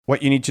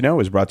What You Need to Know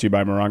is brought to you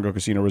by Morongo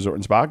Casino Resort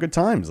and Spa. Good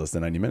times, less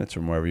than 90 minutes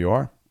from wherever you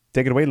are.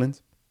 Take it away,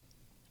 Linz.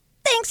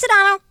 Thanks,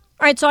 Sedano. All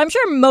right, so I'm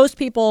sure most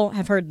people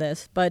have heard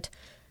this, but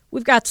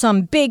we've got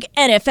some big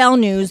NFL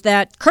news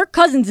that Kirk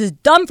Cousins is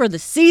done for the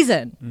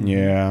season.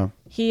 Yeah.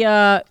 He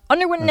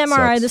underwent an MRI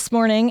sucks. this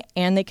morning,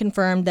 and they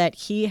confirmed that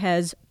he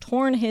has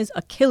torn his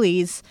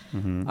Achilles,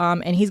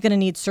 and he's going to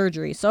need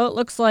surgery. So it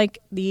looks like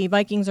the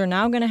Vikings are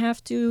now going to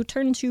have to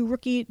turn to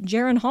rookie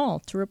Jaron Hall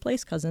to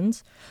replace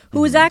Cousins,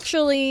 who was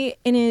actually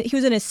he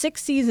was in his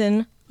sixth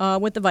season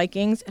with the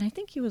Vikings, and I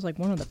think he was like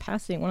one of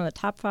the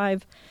top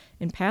 5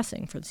 in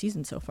passing for the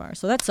season so far.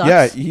 So that sucks.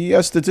 Yeah,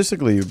 he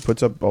statistically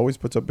always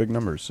puts up big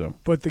numbers. So,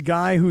 but the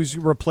guy who's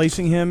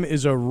replacing him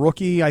is a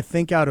rookie, I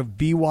think, out of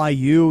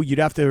BYU. You'd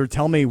have to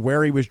tell me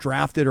where he was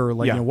drafted or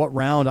what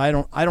round. I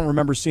don't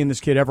remember seeing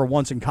this kid ever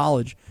once in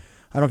college.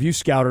 I don't know if you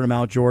scouted him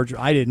out, George.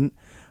 I didn't.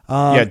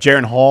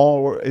 Jaron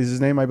Hall is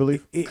his name, I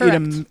believe.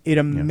 It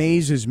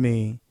amazes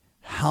me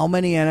how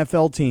many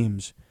NFL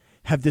teams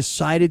have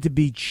decided to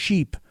be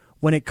cheap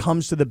when it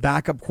comes to the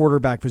backup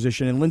quarterback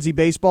position. In Lindsay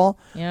baseball,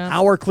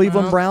 our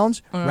Cleveland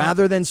Browns,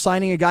 rather than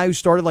signing a guy who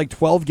started like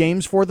 12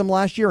 games for them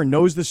last year and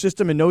knows the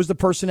system and knows the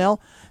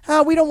personnel,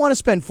 we don't want to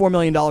spend $4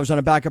 million on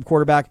a backup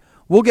quarterback.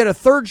 We'll get a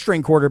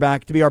third-string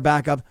quarterback to be our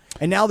backup,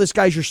 and now this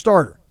guy's your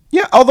starter.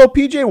 Yeah, although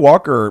P.J.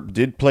 Walker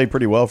did play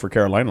pretty well for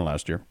Carolina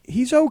last year.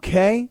 He's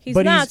okay. He's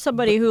not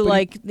somebody who,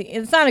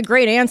 it's not a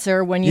great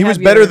answer when you He was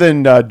better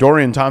than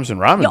Dorian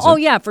Thompson-Robinson. Oh,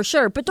 yeah, for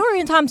sure. But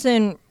Dorian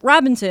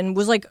Thompson-Robinson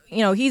was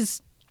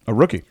he's a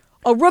rookie.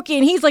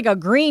 And he's like a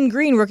green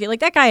rookie.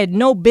 Like, that guy had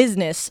no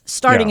business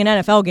starting an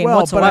NFL game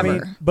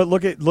whatsoever. But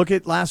look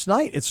at last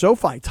night at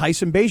SoFi,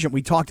 Tyson Bagent.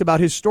 We talked about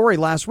his story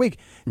last week.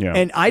 Yeah.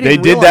 And I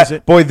didn't realize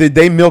it. Boy, did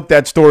they milk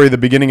that story at the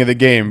beginning of the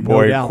game,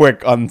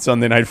 quick on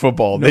Sunday Night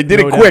Football. They did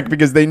it quick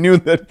because they knew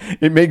that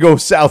it may go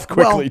south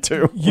quickly,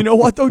 too. You know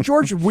what, though,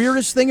 George? The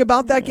weirdest thing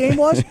about that game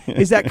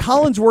is that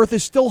Collinsworth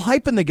is still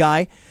hyping the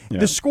guy. Yeah.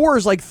 The score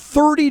is like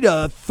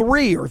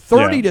 30-3 or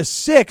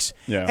 30-6.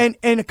 Yeah.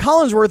 And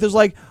Collinsworth is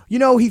like,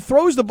 he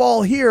throws the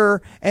ball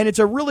here, and it's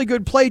a really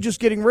good play just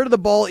getting rid of the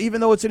ball,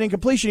 even though it's an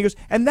incompletion. He goes,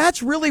 and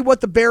that's really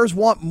what the Bears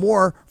want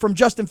more from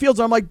Justin Fields.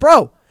 And I'm like,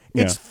 bro,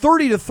 it's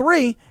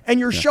 30-3, and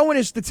you're showing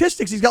his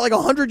statistics. He's got like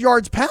 100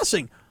 yards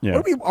passing.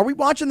 Yeah. Are we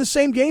watching the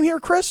same game here,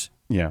 Chris?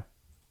 Yeah.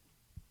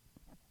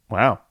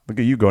 Wow. Look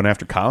at you going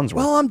after Collinsworth.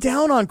 Well, I'm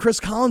down on Chris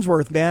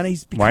Collinsworth, man.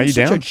 He's become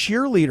such a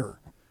cheerleader.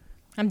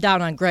 I'm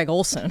down on Greg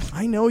Olsen.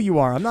 I know you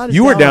are. I'm not.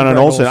 You were down on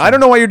Olsen. I don't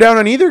know why you're down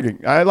on either.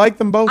 I like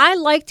them both. I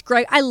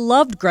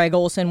loved Greg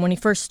Olsen when he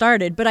first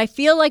started, but I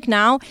feel like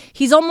now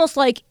he's almost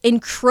like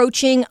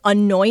encroaching,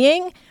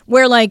 annoying.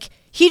 Where like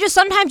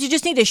sometimes you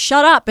just need to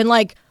shut up and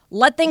like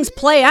let things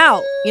play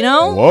out.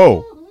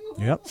 Whoa.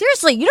 Yep.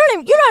 Seriously, you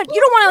don't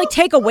want to like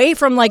take away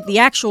from like the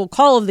actual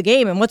call of the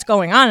game and what's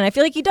going on. And I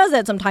feel like he does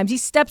that sometimes. He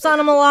steps on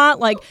him a lot.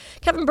 Like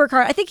Kevin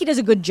Burkhardt, I think he does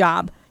a good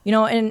job.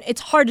 And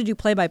it's hard to do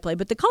play-by-play.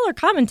 But the color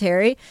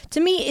commentary, to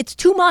me, it's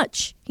too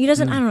much. He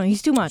doesn't, I don't know,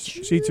 he's too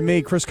much. See, to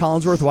me, Chris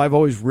Collinsworth, who I've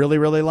always really,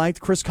 really liked,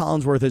 Chris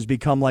Collinsworth has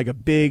become like a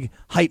big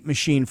hype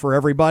machine for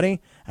everybody.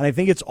 And I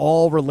think it's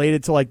all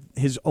related to like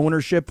his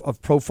ownership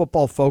of Pro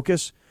Football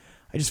Focus.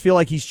 I just feel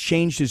like he's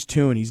changed his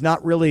tune. He's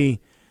not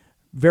really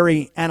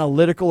very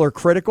analytical or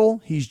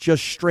critical. He's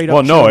just straight up.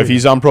 Well, no, if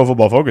he's on Pro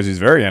Football Focus, he's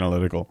very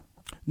analytical.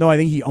 No, I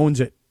think he owns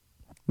it.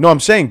 No,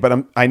 I'm saying,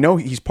 but I know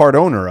he's part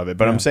owner of it,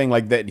 but I'm saying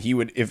like that he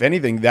would, if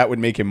anything, that would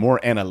make him more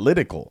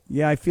analytical.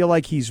 Yeah, I feel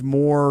like he's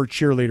more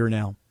cheerleader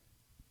now.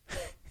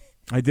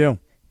 I do.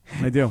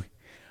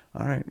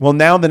 All right. Well,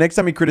 now the next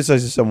time he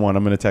criticizes someone,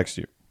 I'm going to text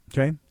you.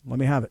 Okay, let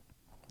me have it.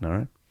 All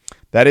right.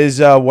 That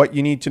is What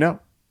You Need to Know.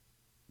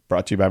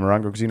 Brought to you by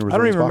Morongo Casino Resort. I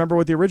don't even remember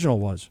what the original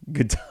was.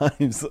 Good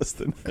times,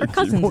 listen. Kirk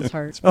Cousins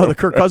part. Oh, the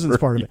Kirk Cousins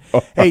part of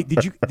it. Hey,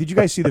 did you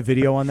guys see the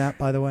video on that,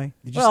 by the way?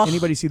 Did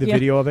anybody see the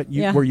video of it?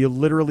 Where you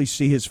literally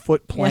see his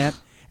foot plant,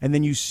 and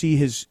then you see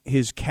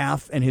his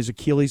calf and his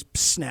Achilles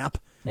snap?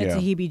 It's a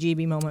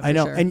heebie-jeebie moment. I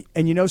know, sure.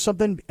 and you know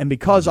something? And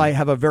because I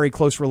have a very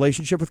close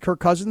relationship with Kirk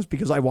Cousins,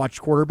 because I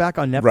watched Quarterback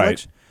on Netflix,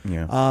 right.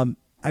 Yeah.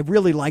 I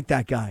really like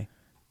that guy.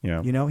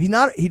 Yeah. He's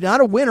not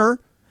a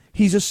winner.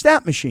 He's a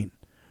stat machine.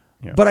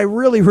 Yeah. But I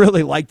really,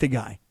 really liked the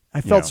guy.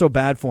 I felt so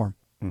bad for him.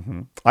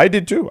 Mm-hmm. I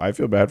did too. I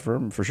feel bad for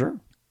him for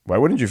sure. Why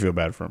wouldn't you feel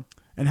bad for him?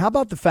 And how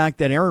about the fact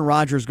that Aaron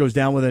Rodgers goes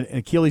down with an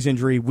Achilles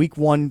injury week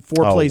 1,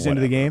 4 plays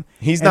into the game?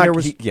 He's not.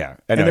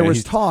 There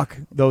was talk,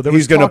 though.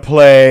 He's going to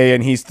play,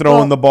 and he's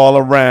throwing the ball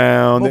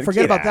around. Well,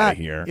 forget about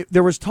that.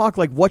 There was talk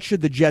like, what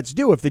should the Jets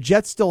do? If the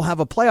Jets still have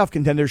a playoff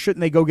contender,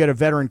 shouldn't they go get a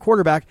veteran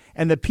quarterback?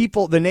 And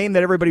the name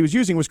that everybody was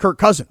using was Kirk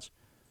Cousins.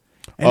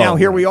 And now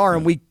here we are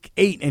in week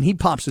 8, and he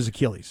pops his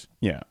Achilles.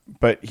 Yeah,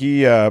 but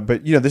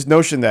this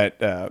notion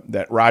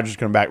that Rodgers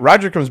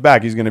comes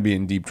back, he's going to be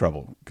in deep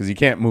trouble because he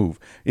can't move.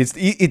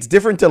 It's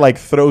different to like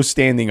throw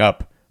standing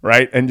up,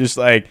 right? And just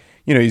like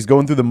he's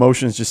going through the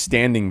motions just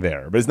standing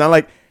there. But it's not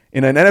like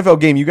in an NFL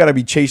game you got to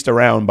be chased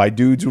around by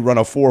dudes who run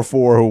a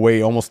 4.4 who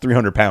weigh almost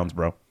 300 pounds,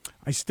 bro.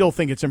 I still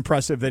think it's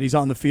impressive that he's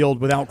on the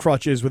field without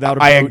crutches, without a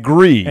boot. I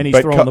agree. And he's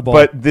throwing the ball.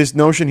 But this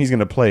notion he's going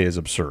to play is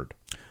absurd.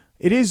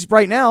 It is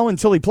right now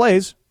until he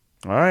plays.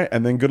 All right,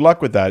 and then good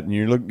luck with that. And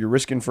you're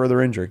risking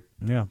further injury.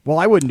 Yeah. Well,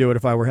 I wouldn't do it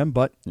if I were him,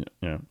 but.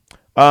 Yeah.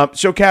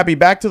 So, Kappy,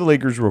 back to the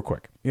Lakers real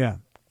quick. Yeah.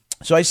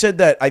 So I said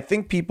that I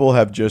think people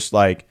have just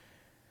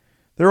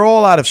they're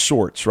all out of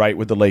sorts, right,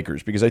 with the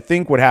Lakers. Because I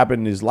think what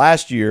happened is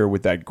last year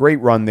with that great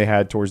run they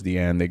had towards the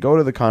end, they go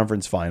to the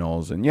conference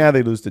finals, and yeah,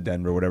 they lose to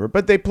Denver, whatever.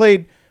 But they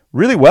played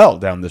really well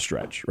down the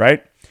stretch,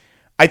 right?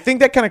 I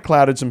think that kind of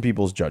clouded some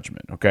people's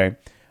judgment, okay?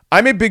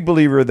 I'm a big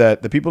believer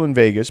that the people in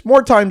Vegas,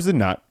 more times than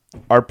not,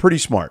 are pretty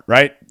smart,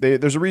 right?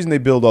 There's a reason they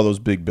build all those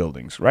big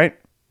buildings, right?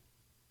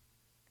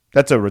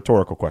 That's a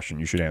rhetorical question.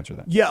 You should answer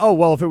that. Yeah. Oh,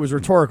 well, if it was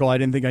rhetorical, I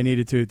didn't think I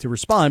needed to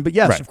respond. But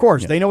yes, Right. of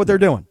course, Yeah. they know what they're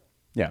doing.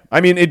 Yeah.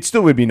 I mean, it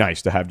still would be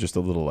nice to have just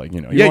a little,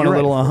 You want you're a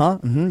little,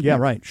 right. Yeah,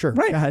 right. Sure.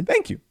 Right. Go ahead.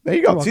 Thank you. There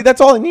you go. You're See,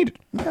 that's all I needed.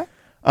 Okay.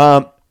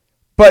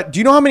 But do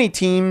you know how many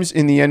teams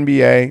in the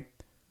NBA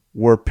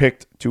were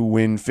picked to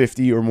win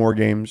 50 or more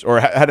games or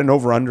had an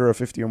over-under of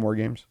 50 or more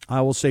games?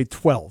 I will say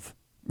 12.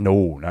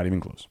 No, not even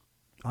close.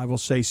 I will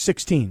say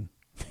 16.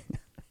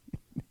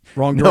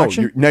 Wrong No,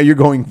 direction? now you're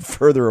going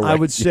further away. I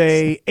would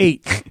say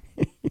 8.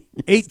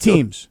 8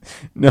 teams.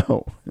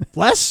 No.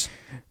 Less?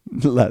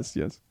 Less,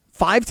 yes.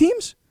 5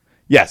 teams?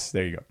 Yes,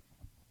 there you go.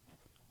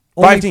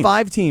 Only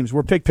 5 teams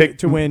were picked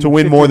to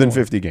win more than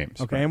 50 games.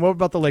 Okay, and what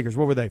about the Lakers?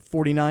 What were they,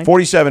 49?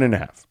 47 and a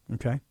half.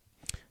 Okay.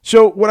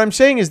 So what I'm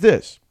saying is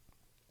this.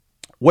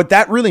 What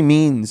that really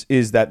means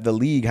is that the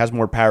league has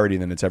more parity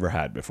than it's ever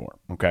had before,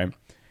 okay?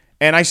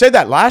 And I said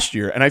that last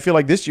year, and I feel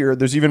like this year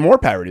there's even more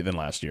parity than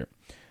last year.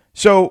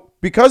 So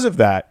because of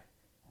that,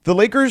 the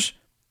Lakers,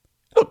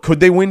 look,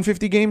 could they win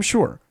 50 games?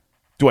 Sure.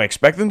 Do I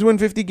expect them to win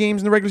 50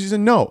 games in the regular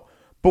season? No.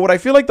 But what I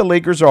feel like the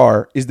Lakers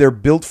is they're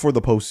built for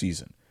the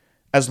postseason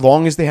as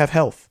long as they have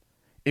health.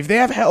 If they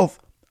have health,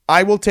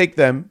 I will take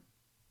them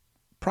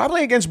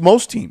probably against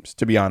most teams,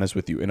 to be honest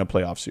with you, in a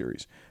playoff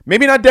series.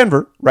 Maybe not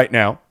Denver right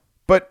now,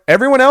 but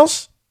everyone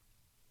else,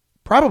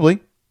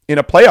 probably in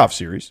a playoff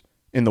series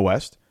in the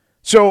West.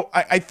 So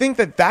I think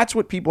that's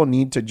what people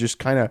need to just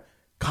kind of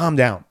calm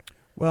down.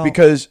 Well,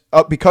 because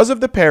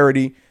of the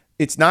parity,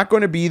 it's not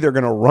going to be they're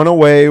going to run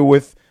away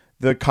with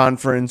the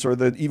conference or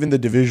even the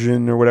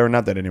division or whatever.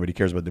 Not that anybody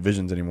cares about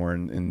divisions anymore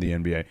in the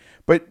NBA.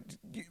 But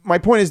my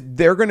point is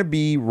they're going to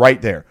be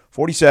right there,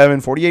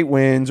 47, 48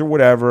 wins or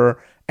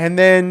whatever. And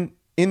then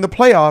in the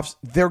playoffs,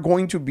 they're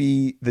going to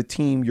be the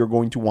team you're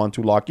going to want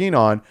to lock in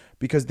on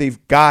because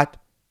they've got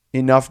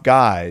enough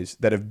guys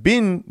that have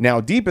been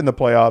now deep in the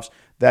playoffs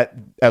that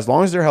as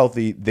long as they're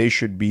healthy, they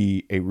should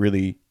be a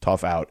really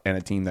tough out and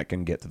a team that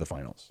can get to the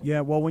finals. Yeah,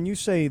 well, when you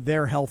say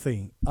they're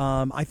healthy,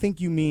 I think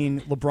you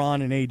mean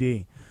LeBron and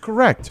AD.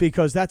 Correct.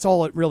 Because that's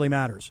all that really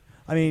matters.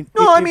 I mean,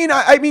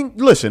 I mean,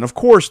 listen, of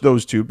course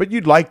those two, but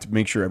you'd like to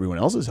make sure everyone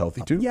else is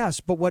healthy too. Yes,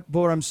 but what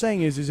I'm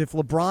saying is if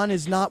LeBron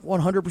is not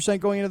 100%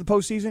 going into the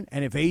postseason,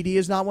 and if AD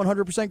is not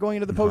 100% going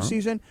into the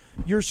postseason,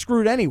 you're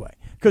screwed anyway.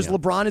 Because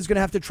LeBron is going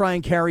to have to try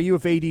and carry you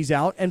if AD's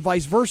out, and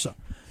vice versa.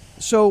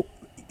 So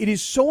it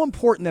is so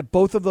important that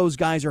both of those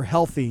guys are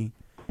healthy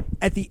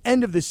at the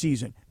end of the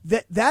season.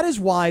 That is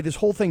why this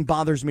whole thing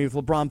bothers me with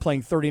LeBron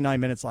playing 39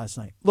 minutes last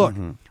night. Look,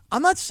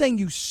 I'm not saying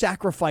you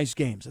sacrifice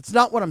games. That's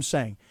not what I'm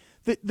saying.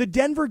 The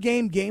Denver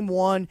game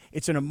 1,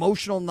 it's an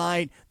emotional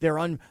night. They're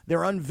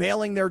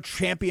unveiling their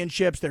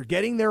championships. They're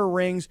getting their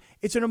rings.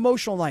 It's an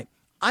emotional night.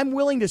 I'm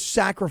willing to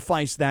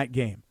sacrifice that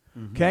game.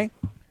 Okay?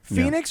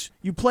 Phoenix,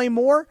 you play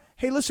more.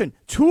 Hey, listen,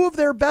 2 of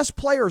their best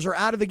players are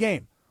out of the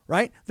game,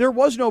 right? There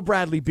was no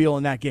Bradley Beal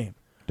in that game.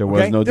 There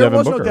was no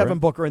Devin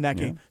Booker in that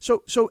game.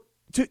 So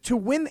to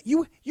win,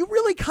 you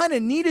really kind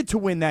of needed to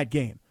win that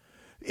game.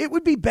 It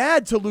would be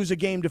bad to lose a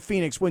game to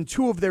Phoenix when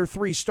 2 of their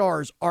 3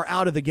 stars are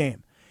out of the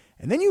game.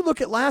 And then you look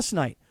at last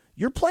night.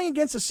 You're playing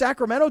against a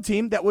Sacramento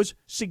team that was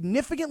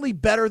significantly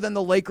better than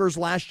the Lakers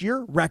last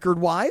year,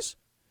 record-wise.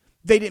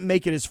 They didn't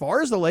make it as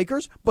far as the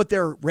Lakers, but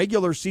their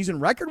regular season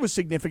record was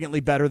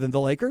significantly better than the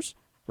Lakers,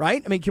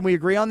 right? I mean, can we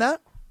agree on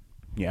that?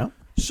 Yeah.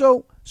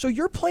 So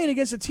you're playing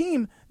against a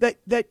team that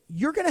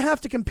you're going to have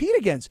to compete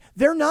against.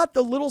 They're not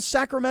the little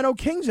Sacramento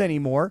Kings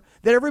anymore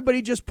that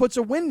everybody just puts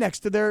a win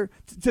next to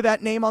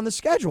that name on the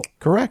schedule.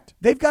 Correct.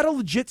 They've got a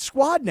legit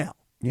squad now.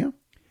 Yeah.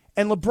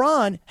 And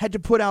LeBron had to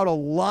put out a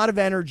lot of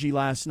energy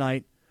last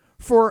night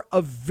for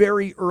a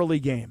very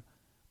early game.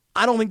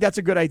 I don't think that's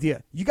a good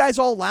idea. You guys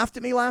all laughed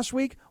at me last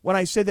week when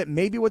I said that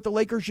maybe what the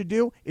Lakers should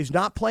do is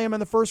not play him in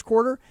the first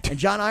quarter. And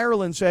John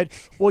Ireland said,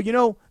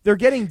 well, they're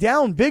getting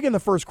down big in the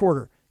first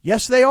quarter.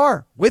 Yes, they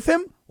are, with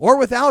him or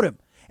without him.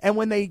 And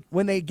when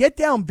they get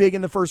down big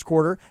in the first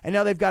quarter, and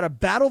now they've got to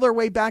battle their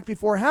way back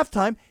before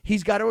halftime,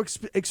 he's got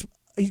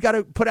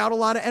to put out a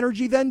lot of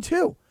energy then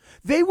too.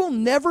 They will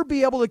never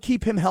be able to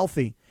keep him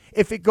healthy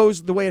if it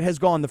goes the way it has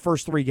gone the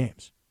first 3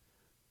 games.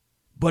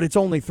 But it's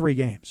only 3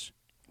 games.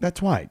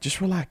 That's why.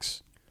 Just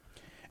relax.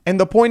 And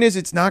the point is,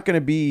 it's not going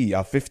to be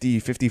a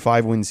 50,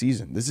 55 win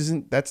season.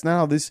 That's not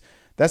how this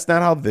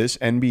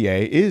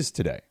NBA is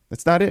today.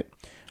 That's not it.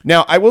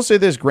 Now, I will say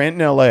this. Grant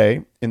in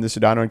L.A. in the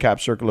Sedano and Cap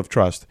Circle of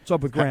Trust. What's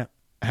up with Grant?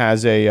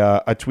 Has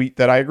a tweet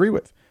that I agree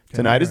with.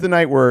 Tonight is the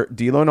night where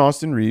D'Lo and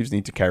Austin Reeves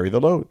need to carry the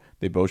load.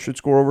 They both should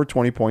score over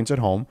 20 points at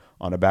home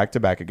on a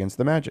back-to-back against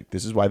the Magic.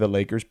 This is why the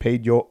Lakers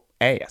paid your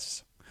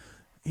ass.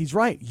 He's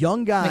right.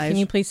 Young guys. Wait, can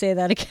you please say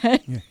that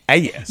again?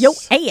 Ass. Yo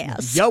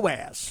ass. Yo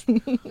ass.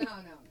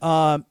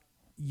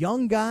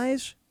 Young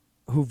guys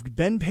who've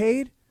been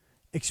paid,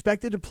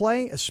 expected to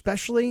play,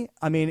 especially,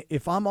 I mean,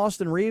 if I'm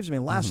Austin Reeves, I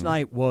mean, last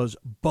night was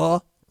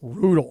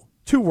brutal.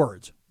 2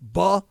 words.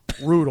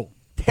 Brutal.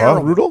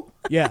 Terrible. Brutal?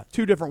 Yeah,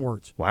 2 different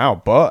words.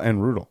 Wow, and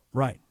Rudel.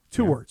 Right.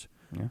 2 words.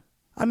 Yeah.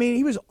 I mean,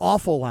 he was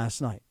awful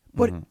last night.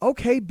 But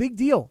okay, big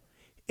deal.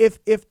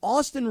 If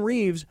Austin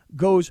Reeves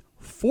goes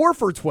 4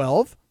 for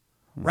 12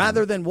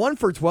 rather than 1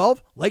 for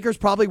 12, Lakers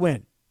probably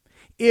win.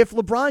 If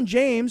LeBron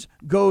James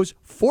goes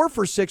 4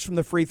 for 6 from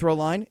the free throw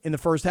line in the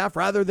first half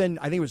rather than,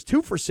 I think it was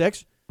 2 for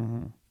 6,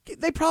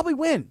 they probably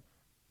win.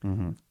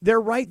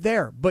 They're right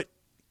there. But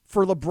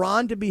for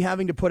LeBron to be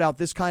having to put out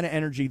this kind of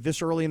energy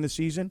this early in the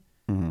season,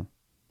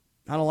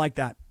 I don't like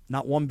that.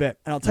 Not one bit.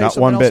 And I'll tell you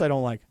something else I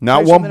don't like.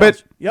 Not one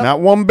bit. Yep.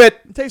 Not one bit.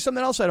 I'll tell you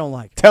something else I don't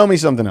like. Tell me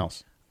something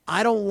else.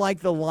 I don't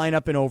like the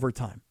lineup in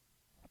overtime.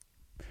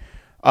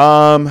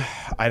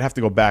 I'd have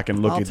to go back and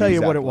look at I'll tell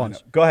you what it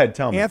was. Go ahead,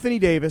 tell me. Anthony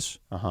Davis,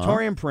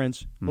 Taurean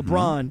Prince,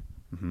 LeBron,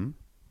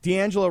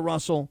 D'Angelo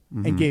Russell,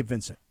 and Gabe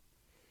Vincent.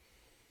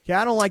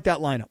 Yeah, I don't like that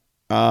lineup.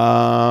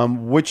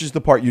 Which is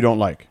the part you don't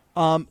like?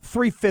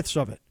 3/5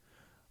 of it.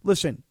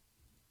 Listen,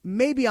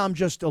 maybe I'm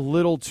just a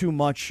little too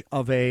much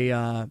of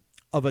a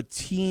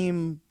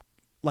team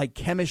like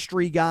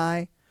chemistry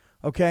guy,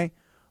 okay?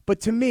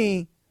 But to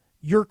me,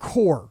 your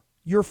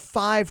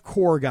 5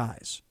 core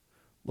guys,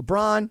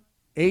 LeBron,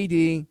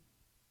 AD,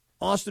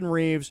 Austin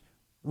Reeves,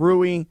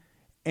 Rui,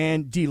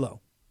 and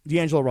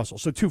D'Angelo Russell.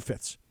 So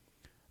 2/5.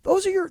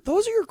 Those are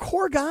your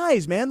core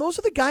guys, man. Those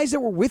are the guys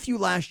that were with you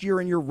last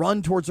year in your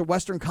run towards the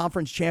Western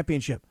Conference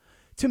Championship.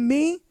 To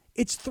me,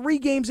 it's 3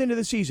 games into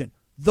the season.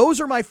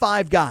 Those are my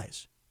 5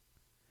 guys.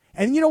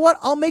 And you know what?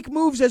 I'll make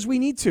moves as we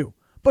need to.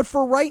 But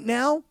for right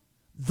now,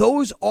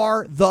 those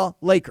are the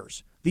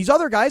Lakers. These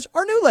other guys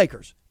are new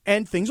Lakers.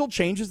 And things will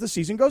change as the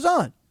season goes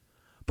on.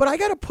 But I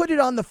got to put it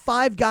on the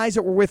 5 guys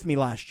that were with me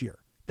last year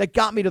that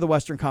got me to the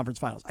Western Conference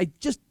Finals. I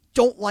just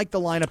don't like the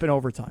lineup in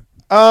overtime.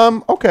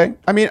 Okay.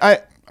 I mean,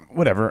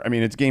 whatever. I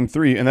mean, it's game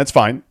 3, and that's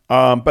fine.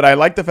 But I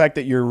like the fact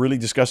that you're really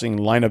discussing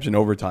lineups in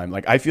overtime.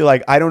 Like, I feel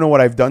like I don't know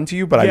what I've done to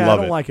you, but I love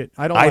it. I don't like it.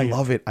 I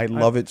love it. I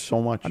love it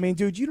so much. I mean,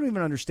 dude, you don't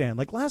even understand.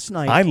 Like last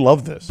night. I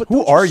love this. But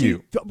who are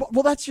you?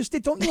 Well, that's just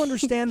it. Don't you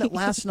understand that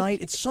last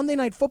night, it's Sunday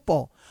Night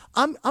Football.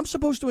 I'm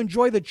supposed to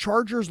enjoy the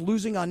Chargers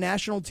losing on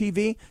national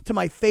TV to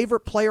my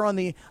favorite player in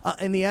the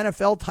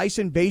NFL,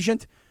 Tyson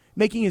Bagent,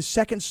 making his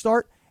second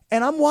start,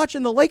 and I'm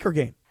watching the Laker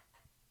game.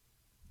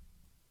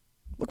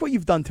 Look what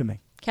you've done to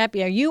me.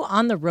 Kappy, are you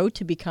on the road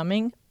to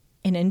becoming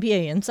an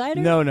NBA insider?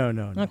 No.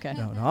 Okay.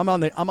 No. I'm on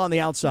the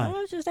outside. I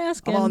was just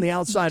asking. I'm on the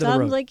outside of the road.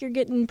 Sounds like you're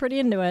getting pretty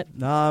into it.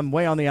 No, I'm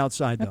way on the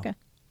outside, though. Okay.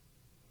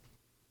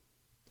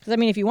 Because, I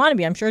mean, if you want to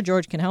be, I'm sure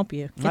George can help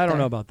you. I don't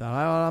know about that.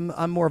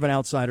 I'm more of an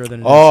outsider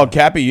than an Oh,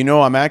 insider. Kappy,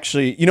 I'm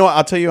actually,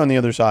 I'll tell you on the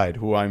other side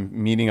who I'm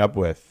meeting up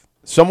with.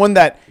 Someone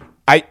that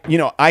I'm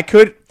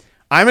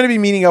going to be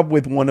meeting up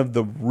with one of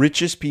the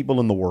richest people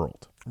in the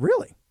world.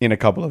 Really? In a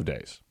couple of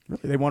days.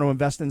 Really? They want to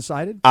invest in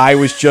Sided? I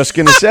was just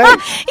going to say.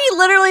 He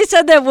literally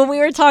said that when we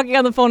were talking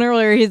on the phone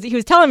earlier. He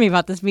was telling me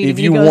about this meeting. If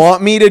you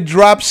want me to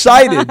drop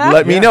Sided,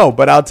 let me know.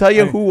 But I'll tell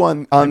you who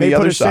on the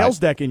other side. Put a sales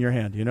deck in your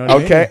hand. You know what I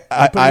mean? Okay.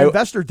 I put an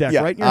investor deck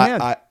right in your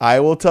hand. I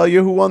will tell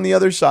you who on the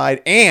other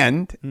side.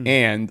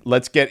 And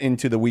let's get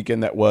into the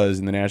weekend that was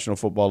in the National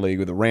Football League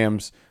with the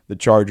Rams, the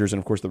Chargers, and,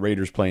 of course, the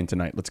Raiders playing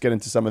tonight. Let's get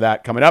into some of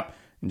that coming up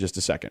in just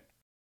a second.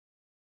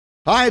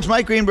 Hi, it's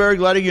Mike Greenberg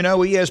letting you know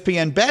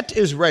ESPN Bet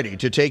is ready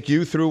to take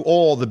you through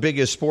all the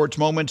biggest sports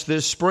moments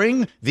this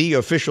spring. The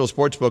official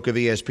sportsbook of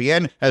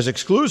ESPN has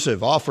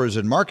exclusive offers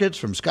and markets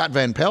from Scott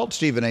Van Pelt,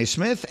 Stephen A.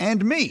 Smith,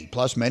 and me,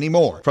 plus many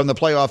more. From the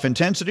playoff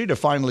intensity to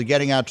finally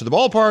getting out to the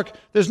ballpark,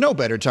 there's no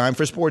better time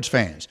for sports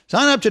fans.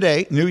 Sign up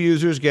today. New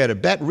users get a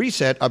bet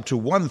reset up to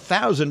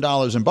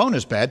 $1,000 in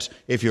bonus bets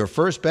if your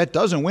first bet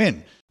doesn't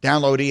win.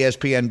 Download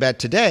ESPN Bet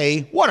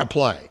today. What a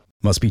play.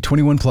 Must be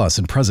 21 plus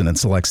and present in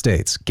select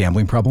states.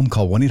 Gambling problem?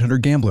 Call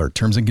 1-800-GAMBLER.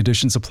 Terms and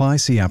conditions apply.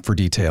 See app for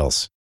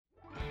details.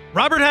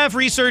 Robert Half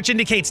research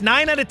indicates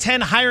 9 out of 10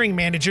 hiring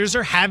managers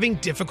are having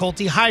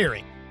difficulty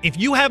hiring. If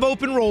you have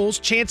open roles,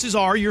 chances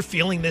are you're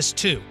feeling this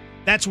too.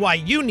 That's why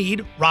you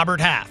need Robert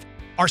Half.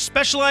 Our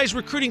specialized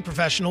recruiting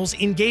professionals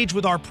engage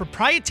with our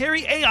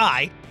proprietary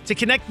AI to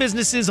connect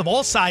businesses of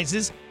all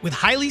sizes with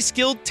highly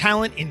skilled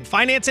talent in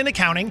finance and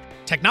accounting,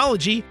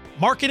 technology,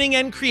 marketing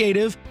and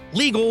creative,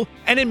 legal,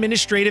 and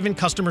administrative and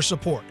customer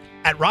support.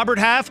 At Robert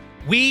Half,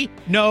 we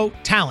know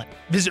talent.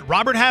 Visit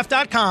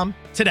roberthalf.com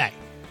today.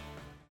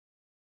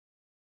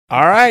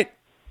 All right.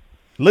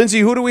 Lindsay,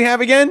 who do we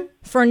have again?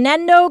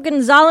 Fernando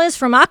Gonzalez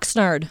from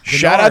Oxnard.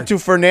 Shout out to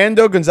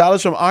Fernando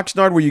Gonzalez from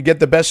Oxnard, where you get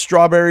the best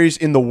strawberries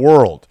in the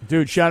world.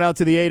 Dude, shout out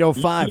to the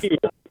 805.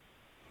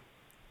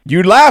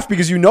 You laugh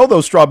because you know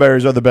those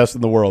strawberries are the best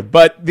in the world.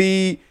 But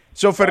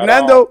so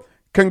Fernando,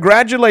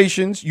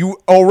 congratulations. You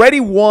already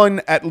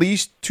won at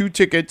least 2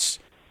 tickets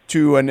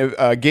to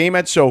a game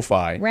at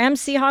SoFi.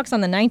 Rams Seahawks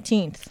on the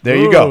 19th. There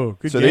you go. Ooh,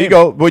 good So game. there you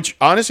go. Which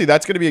honestly,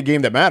 that's going to be a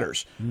game that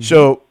matters.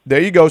 So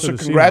there you go. So the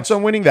congrats Seahawks.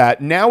 on winning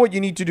that. Now what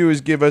you need to do is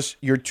give us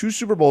your 2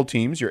 Super Bowl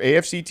teams, your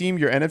AFC team,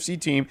 your NFC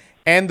team,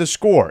 and the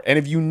score. And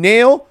if you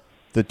nail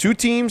the 2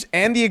 teams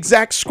and the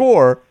exact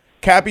score,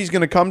 Kappy's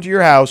going to come to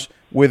your house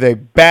with a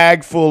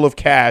bag full of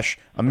cash,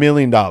 $1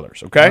 million.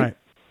 Okay. Right.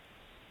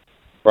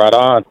 Right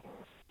on.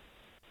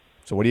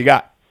 So what do you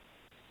got?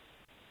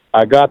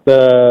 I got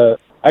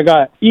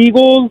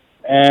Eagles,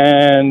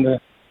 and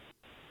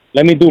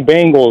let me do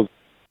Bengals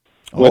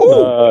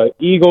with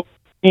Eagles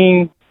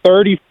being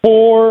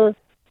 34.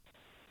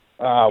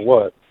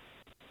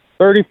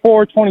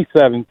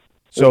 34-27.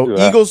 So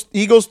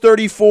Eagles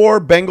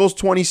 34, Bengals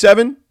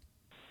 27.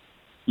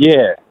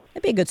 Yeah.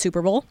 That'd be a good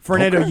Super Bowl.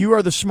 Fernando, you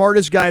are the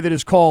smartest guy that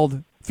has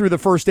called through the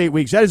first 8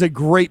 weeks. That is a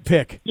great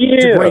pick.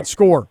 It's a Yeah. great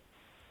score.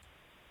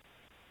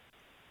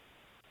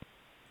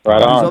 Right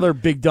These on. other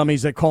big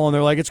dummies that call and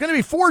they're like, it's going to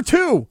be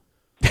 4-2.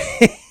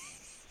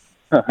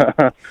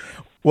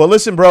 Well,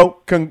 listen, bro.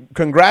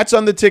 Congrats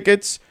on the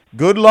tickets.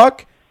 Good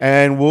luck,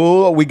 and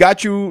we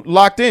got you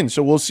locked in.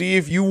 So we'll see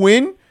if you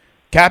win.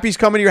 Kappy's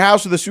coming to your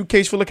house with a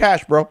suitcase full of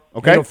cash, bro.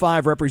 Okay.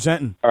 805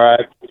 representing. All right.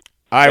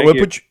 All right.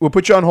 Thank you. We'll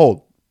put you on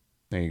hold.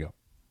 There you go.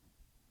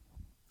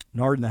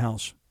 Nard in the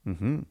house.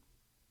 Mm-hmm.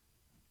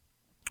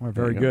 All right,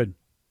 very There you go. good.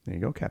 There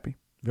you go, Kappy.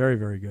 Very,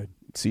 very good.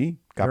 See,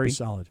 Very Kappy,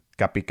 solid.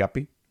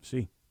 Kappy.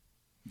 See.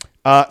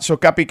 So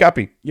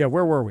Kappy. Yeah,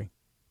 where were we?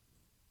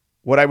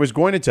 What I was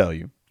going to tell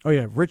you, Oh,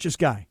 yeah, richest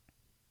guy.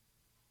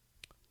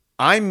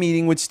 I'm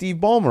meeting with Steve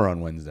Ballmer on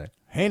Wednesday.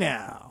 Hey,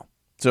 now.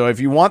 So if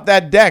you want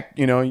that deck,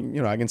 you know,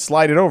 I can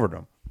slide it over to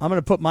him. I'm going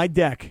to put my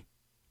deck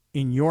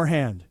in your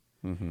hand,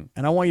 and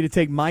I want you to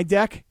take my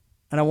deck,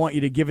 and I want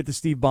you to give it to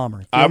Steve Ballmer.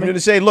 Feel I'm me? going to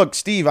say, look,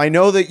 Steve, I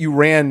know that you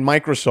ran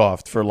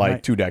Microsoft for like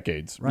Right. 2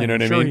 decades. Right. You know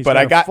what Sure, I mean? he's But got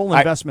I a got full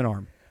investment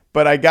arm.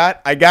 But I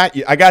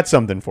got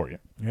something for you.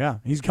 Yeah,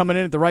 he's coming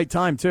in at the right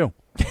time, too.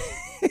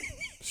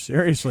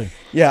 Seriously.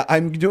 Yeah,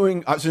 I'm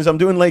doing since I'm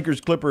doing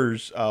Lakers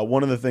Clippers.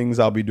 One of the things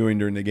I'll be doing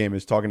during the game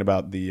is talking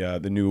about the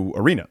new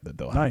arena that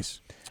they'll have.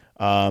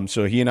 Nice.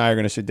 So he and I are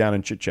going to sit down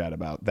and chit chat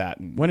about that.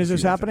 And When is a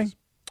this few other happening? things.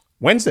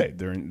 Wednesday,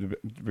 during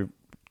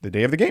the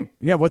day of the game.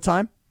 Yeah, what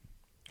time?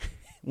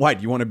 Why?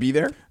 Do you want to be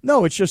there?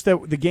 No, it's just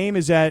that the game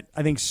is at,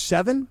 I think,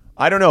 7.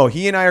 I don't know.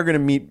 He and I are going to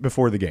meet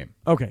before the game.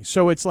 Okay,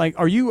 so it's like,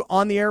 are you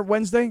on the air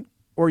Wednesday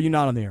or are you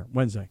not on the air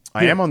Wednesday?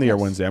 I am on the air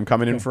Wednesday. I'm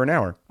coming in for an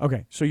hour.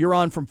 Okay, so you're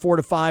on from 4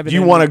 to 5. Do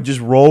you want to just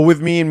roll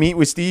with me and meet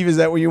with Steve? Is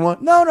that what you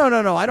want? No.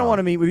 I don't want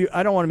to meet with you.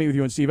 I don't want to meet with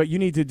you and Steve. But you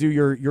need to do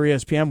your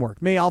ESPN work.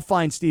 Me, I'll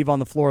find Steve on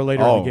the floor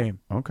later in the game.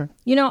 Okay.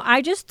 You know,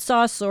 I just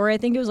saw a story, I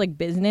think it was like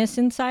Business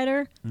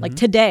Insider, like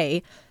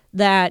today,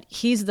 that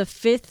he's the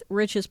 5th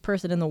richest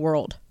person in the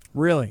world.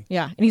 Really?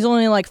 Yeah, and he's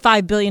only like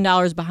 $5 billion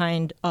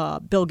behind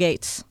Bill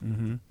Gates.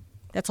 Mm-hmm.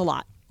 That's a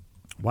lot.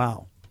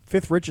 Wow.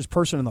 5th richest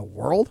person in the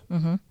world?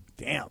 Mm-hmm.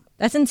 Damn.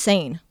 That's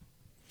insane.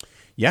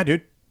 Yeah,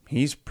 dude.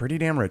 He's pretty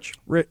damn rich.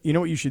 You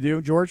know what you should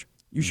do, George?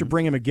 You should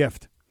bring him a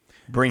gift.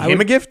 Bring him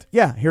a gift?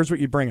 Yeah, here's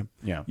what you bring him.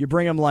 Yeah. You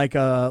bring him like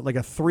a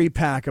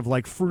 3-pack of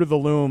like Fruit of the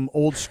Loom,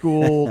 old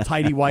school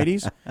tidy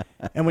whities.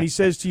 And when he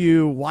says to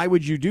you, why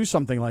would you do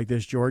something like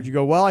this, George? You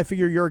go, well, I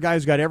figure you're a guy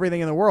who's got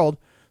everything in the world.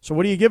 So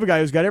what do you give a guy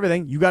who's got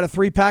everything? You got a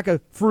 3-pack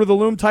of Fruit of the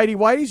Loom tidy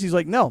whities? He's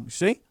like, no,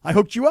 see? I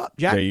hooked you up,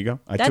 Jack. There you go.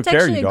 I That's took care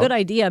of actually you, a dog. good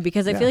idea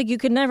because I feel like you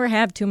could never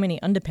have too many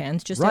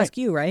underpants. Just Right. ask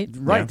you, right?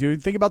 Right, Yeah.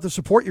 dude. Think about the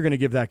support you're going to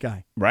give that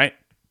guy. Right.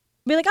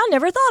 Be like, I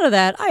never thought of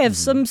that. I have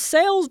some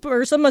sales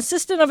or some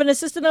assistant of an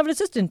assistant of an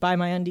assistant buy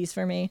my undies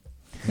for me.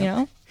 You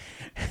know?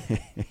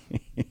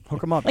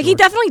 Hook him up. Like, he George.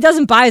 definitely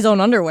doesn't buy his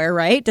own underwear,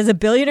 right? Does a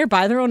billionaire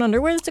buy their own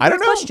underwear? That's a I good don't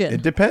know. question.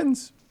 It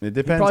depends. It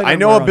depends. probably I doesn't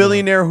know wear a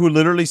billionaire who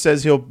literally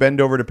says he'll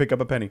bend over to pick up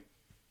a penny.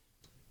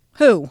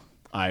 Who?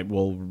 I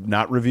will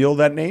not reveal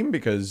that name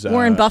because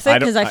Warren Buffett? don't-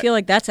 Because I feel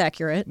like that's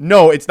accurate.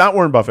 No, it's not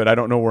Warren Buffett. I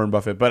don't know Warren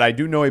Buffett, but I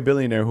do know a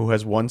billionaire who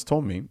has once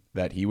told me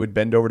that he would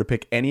bend over to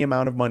pick any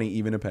amount of money,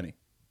 even a penny,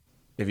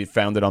 if he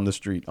found it on the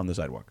street, on the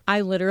sidewalk.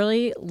 I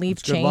literally leave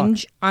That's good luck.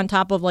 change on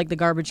top of like the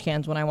garbage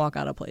cans when I walk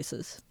out of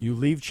places. You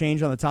leave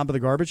change on the top of the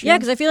garbage Yeah, can?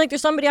 because I feel like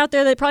there's somebody out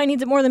there that probably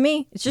needs it more than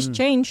me. It's just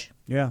change.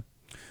 Yeah.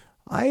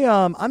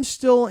 I'm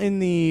still in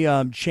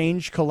the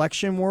change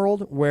collection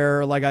world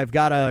where like I've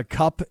got a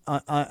cup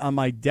on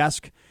my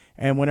desk,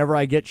 and whenever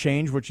I get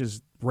change, which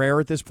is rare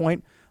at this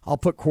point, I'll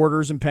put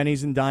quarters and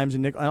pennies and dimes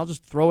and nickels, and I'll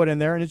just throw it in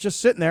there, and it's just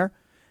sitting there.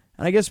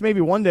 And I guess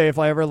maybe one day if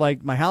I ever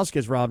like my house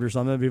gets robbed or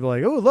something, people are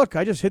like, oh look,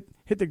 I just hit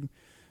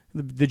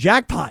the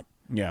jackpot.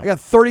 Yeah. I got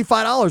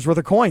 $35 worth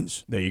of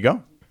coins. There you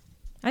go.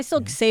 I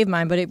still save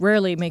mine, but it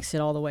rarely makes it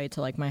all the way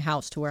to like my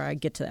house to where I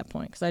get to that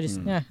point because I just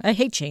I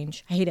hate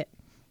change. I hate it.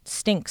 It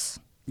stinks.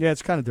 Yeah,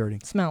 it's kind of dirty.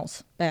 It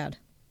smells bad.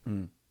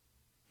 Anyway,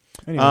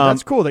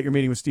 that's cool that you're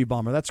meeting with Steve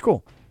Ballmer. That's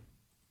cool.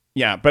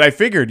 Yeah, but I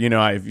figured,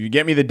 if you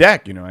get me the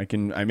deck,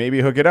 I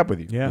maybe hook it up with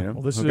you. Yeah,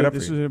 well, this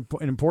is an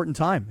important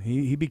time.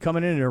 He'd be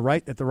coming in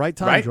at the right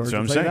time, right? George. So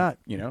I'm I'll tell saying,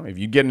 you that. if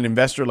you get an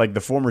investor like the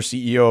former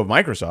CEO of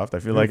Microsoft, I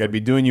feel like I'd be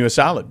doing you a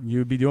solid.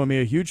 You'd be doing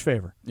me a huge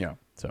favor. Yeah,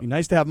 so It'd be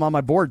nice to have him on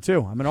my board too.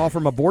 I'm going to offer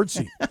him a board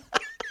seat.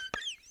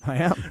 I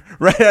am.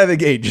 Right out of the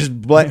gate,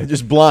 just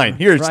blind.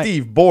 Here, Right.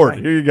 Steve, board. Right.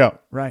 Here you go.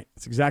 Right.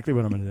 That's exactly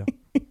what I'm going to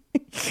do.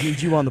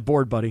 Need you on the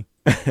board, buddy.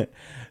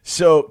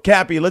 So,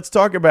 Kappy, let's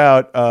talk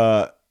about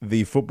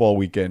the football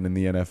weekend in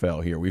the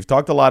NFL here. We've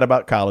talked a lot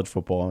about college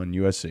football and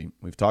USC.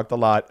 We've talked a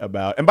lot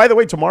about, and by the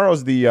way,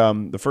 tomorrow's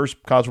the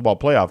first college football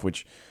playoff,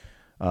 which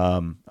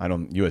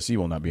USC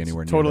will not be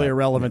anywhere near Totally that.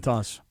 irrelevant to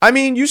us. I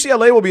mean,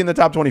 UCLA will be in the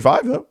top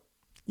 25 though.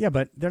 Yeah,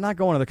 but they're not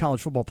going to the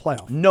college football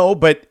playoff. No,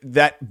 but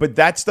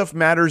that stuff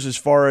matters as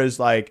far as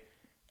like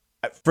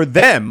for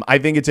them. I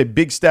think it's a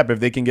big step if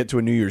they can get to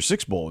a New Year's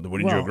Six bowl.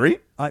 Wouldn't you agree?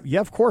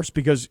 Yeah, of course,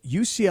 because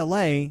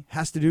UCLA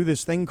has to do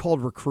this thing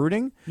called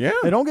recruiting. Yeah.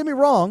 And don't get me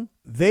wrong,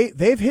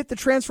 they've hit the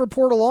transfer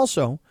portal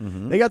also.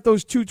 Mm-hmm. They got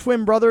those two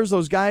twin brothers,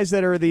 those guys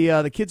that are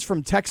the kids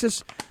from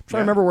Texas. I'm trying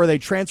to remember where they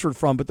transferred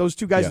from, but those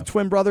two guys, the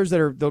twin brothers that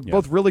are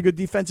both really good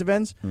defensive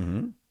ends.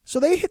 Mm-hmm. So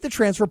they hit the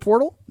transfer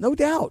portal, no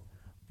doubt,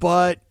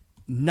 but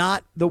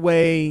not the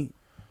way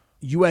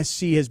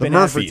USC has been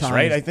Murphys, advertised.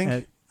 right? I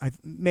think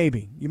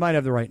maybe you might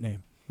have the right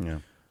name. Yeah.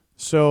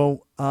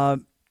 So,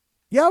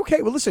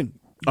 okay. Well, listen.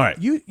 All right.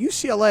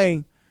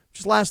 UCLA.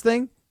 Just last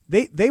thing.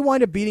 They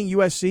wind up beating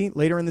USC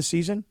later in the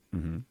season.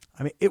 Mm-hmm.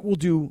 I mean, it will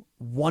do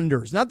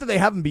wonders. Not that they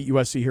haven't beat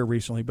USC here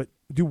recently, but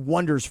do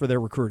wonders for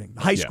their recruiting,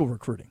 high school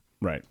recruiting.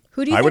 Right.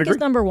 Who do you think is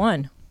number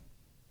one?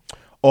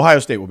 Ohio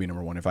State will be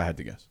number one if I had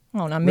to guess.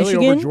 Oh, not Really,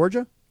 Michigan over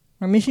Georgia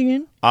or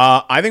Michigan?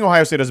 I think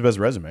Ohio State has the best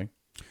resume.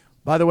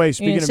 By the way, You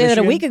speaking didn't of say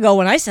Michigan, that a week ago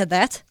when I said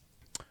that.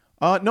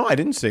 No, I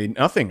didn't say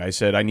nothing. I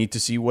said I need to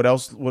see what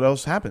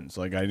else happens.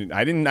 Like I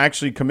didn't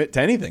actually commit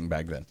to anything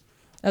back then.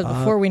 That was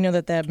before we knew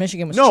that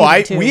Michigan was No,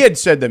 cheating, too. we had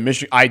said that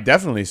Michigan. I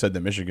definitely said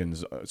that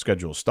Michigan's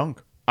schedule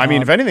stunk. I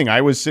mean, if anything,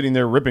 I was sitting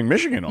there ripping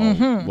Michigan all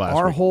last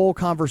our week. whole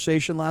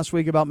conversation last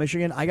week about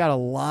Michigan, I got a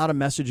lot of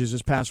messages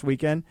this past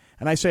weekend,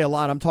 and I say a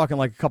lot. I'm talking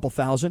like a couple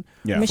thousand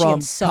Yeah. from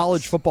Michigan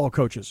college sucks. football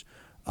coaches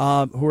who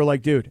are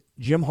like, dude,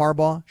 Jim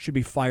Harbaugh should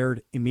be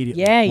fired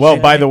immediately. Yeah. Well,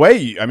 by the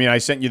way, I mean, I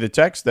sent you the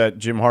text that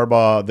Jim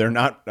Harbaugh, they're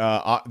not.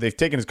 They've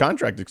taken his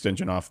contract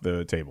extension off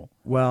the table.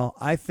 Well,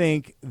 I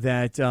think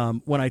that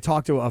when I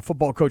talked to a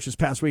football coach this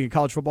past week, a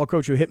college football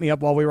coach who hit me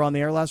up while we were on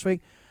the air last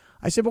week,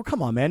 I said, well,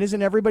 come on, man.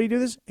 Isn't everybody do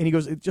this? And he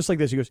goes, just like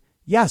this. He goes,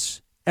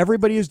 yes,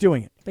 everybody is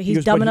doing it. But He he's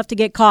goes, dumb enough to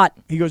get caught.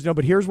 He goes, no,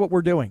 but here's what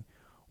we're doing.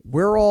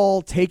 We're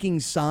all taking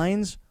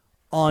signs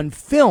on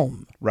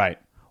film. Right.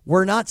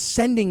 We're not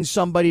sending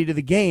somebody to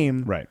the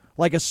game Right.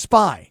 like a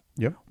spy.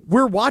 Yep.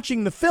 We're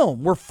watching the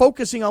film. We're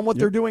focusing on what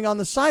they're doing on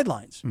the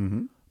sidelines.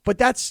 Mm-hmm. But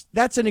that's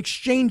an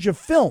exchange of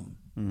film.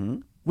 Mm-hmm.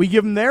 We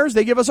give them theirs,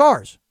 they give us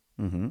ours.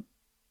 Mm-hmm.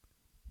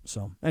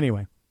 So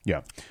anyway,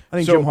 Yeah. I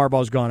think So- Jim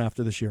Harbaugh's gone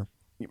after this year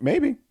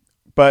Maybe,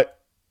 but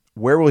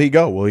where will he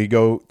go? Will he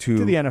go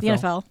to the NFL. The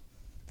NFL.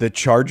 the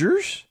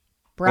Chargers?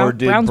 Or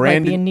did Browns might be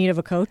Brandon- in need of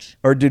a coach.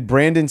 Or did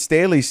Brandon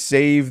Staley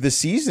save the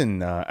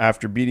season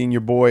after beating your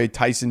boy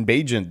Tyson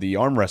Bagent, the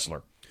arm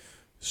wrestler?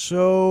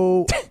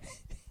 So,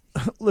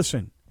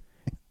 listen,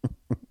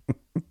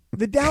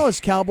 the Dallas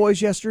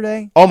Cowboys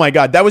yesterday. Oh my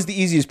God, that was the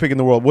easiest pick in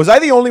the world. Was I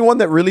the only one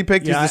that really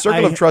picked? Because Yeah, the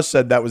Circle of Trust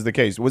said that was the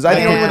case. Was I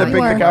the Yeah, only one that you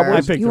picked were. the Cowboys?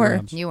 I picked You the were.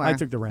 Rams. You were. I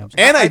took the Rams.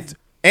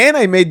 And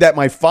I made that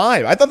my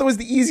 5. I thought that was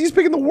the easiest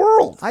pick in the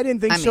world. I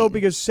didn't think I so mean-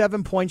 because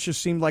 7 points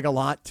just seemed like a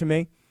lot to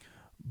me.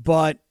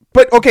 But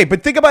But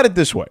think about it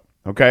this way,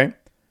 okay?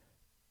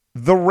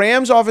 The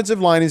Rams'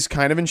 offensive line is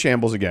kind of in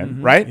shambles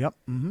again, right? yep.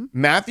 Mm-hmm.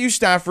 Matthew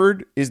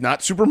Stafford is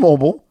not super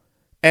mobile,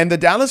 and the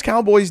Dallas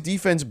Cowboys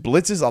defense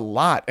blitzes a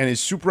lot and is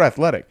super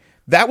athletic.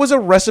 That was a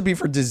recipe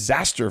for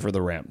disaster for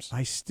the Rams.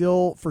 I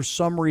still, for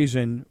some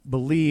reason,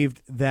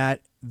 believed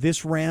that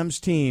this Rams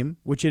team,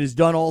 which it has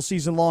done all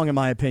season long, in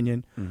my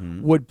opinion,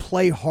 would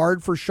play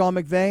hard for Sean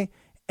McVay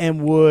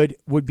and would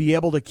be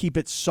able to keep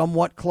it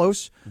somewhat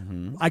close.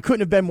 I couldn't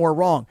have been more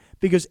wrong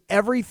because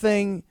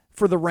everything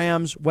for the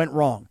Rams went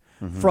wrong.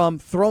 From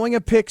throwing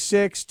a pick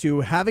six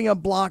to having a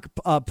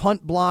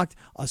punt blocked,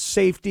 a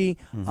safety,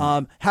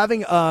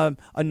 having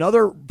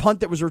another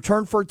punt that was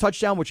returned for a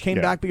touchdown, which came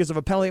back because of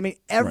a penalty. I mean,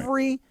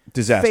 every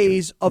Disaster.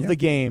 phase of the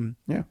game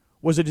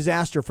was a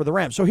disaster for the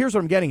Rams. So here's what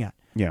I'm getting at.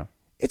 Yeah.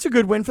 It's a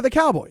good win for the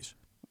Cowboys.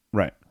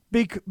 Right.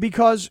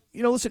 Because,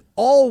 listen,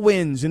 all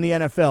wins in the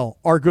NFL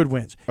are good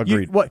wins.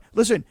 Agreed.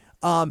 Listen,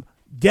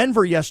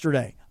 Denver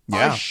yesterday,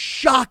 Yeah. a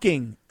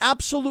shocking,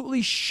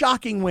 absolutely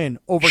shocking win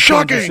over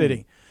Kansas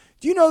City.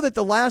 Do you know that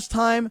the last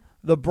time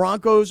the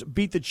Broncos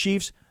beat the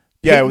Chiefs,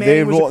 Yeah, Peyton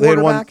Manning was a they had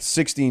won quarterback?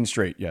 16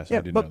 straight. Yes, I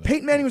Yeah, did know but that.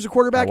 Peyton Manning was a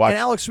quarterback I watched- and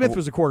Alex Smith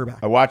was a quarterback.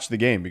 I watched the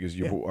game because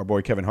our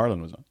boy Kevin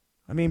Harlan was on.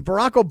 I mean,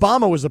 Barack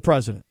Obama was the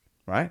president.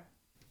 Right?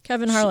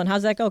 Kevin Harlan,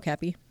 how's that go,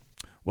 Kappy?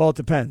 Well, it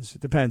depends.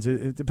 It depends.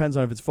 It depends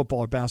on if it's football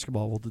or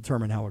basketball will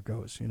determine how it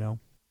goes,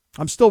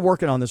 I'm still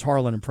working on this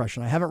Harlan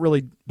impression. I haven't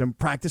really been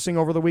practicing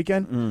over the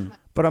weekend,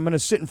 but I'm going to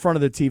sit in front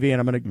of the TV and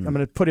I'm going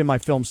to put in my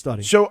film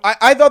study. So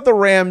I thought the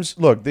Rams,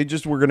 look, they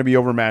just were going to be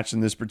overmatched in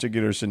this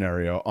particular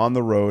scenario on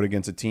the road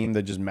against a team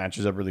that just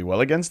matches up really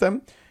well against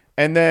them.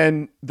 And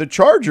then the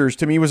Chargers,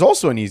 to me, was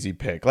also an easy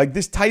pick. Like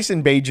this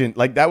Tyson Bagent,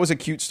 like that was a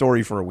cute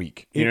story for a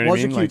week. You know it what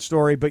was I mean? a cute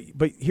story, but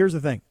here's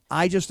the thing.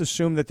 I just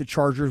assumed that the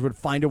Chargers would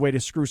find a way to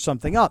screw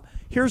something up.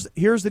 Here's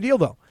the deal,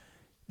 though.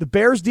 The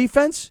Bears'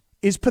 defense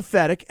is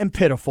pathetic and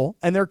pitiful,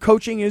 and their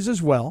coaching is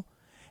as well.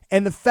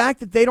 And the fact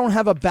that they don't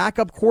have a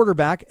backup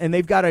quarterback and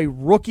they've got a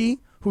rookie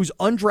who's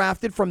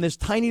undrafted from this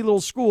tiny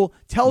little school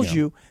tells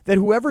you that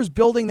whoever's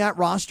building that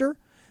roster,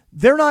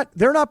 they're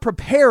not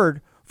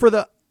prepared for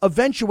the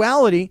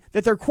eventuality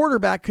that their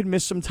quarterback could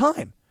miss some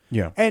time.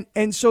 Yeah.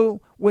 And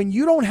so when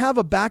you don't have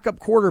a backup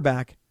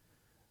quarterback,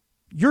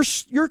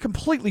 you're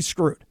completely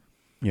screwed.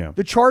 Yeah.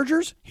 The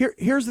Chargers,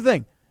 here's the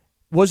thing.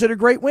 Was it a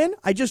great win?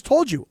 I just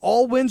told you,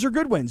 all wins are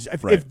good wins.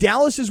 If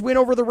Dallas's win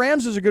over the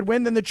Rams is a good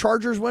win, then the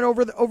Chargers win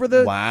over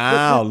the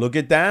Wow, look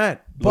at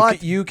that. Look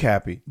at you,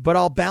 Kappy. But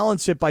I'll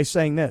balance it by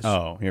saying this.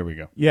 Oh, here we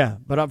go. Yeah,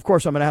 but of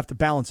course I'm going to have to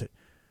balance it.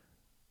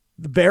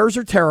 The Bears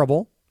are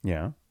terrible.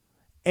 Yeah.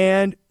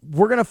 And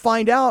we're going to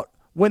find out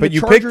when But the you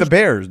Chargers... picked the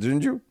Bears,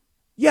 didn't you?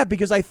 Yeah,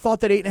 because I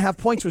thought that 8.5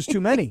 points was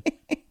too many.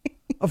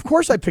 Of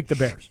course I picked the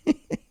Bears.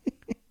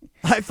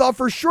 I thought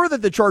for sure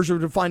that the Chargers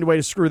would find a way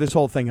to screw this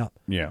whole thing up.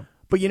 Yeah.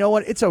 But you know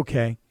what? It's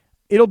okay.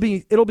 It'll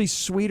be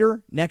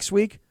sweeter next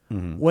week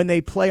when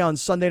they play on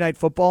Sunday Night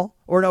Football.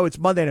 Or no, it's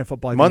Monday Night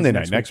Football. Monday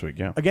night next week,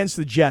 yeah. Against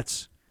the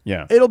Jets.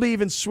 Yeah. It'll be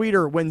even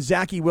sweeter when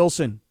Zachy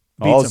Wilson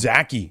beats him.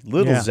 Zachy.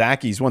 Little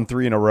Zachy's won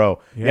 3 in a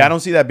row. Yeah, I don't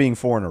see that being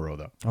 4 in a row,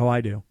 though. Oh,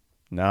 I do.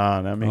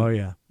 Nah, not me. Oh,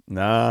 yeah.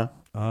 Nah.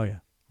 Oh, yeah.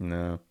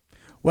 No.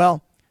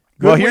 Well,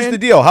 here's the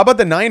deal. How about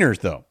the Niners,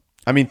 though?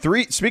 I mean,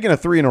 speaking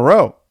of 3 in a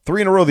row,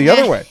 3 in a row the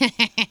other way.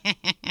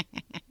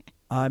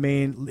 I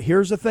mean,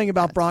 here's the thing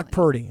about Brock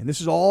Purdy, and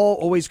this is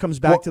always comes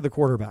back to the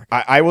quarterback.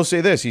 I will say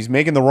this. He's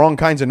making the wrong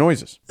kinds of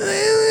noises.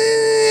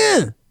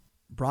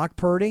 Brock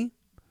Purdy,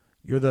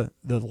 you're the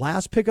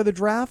last pick of the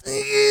draft,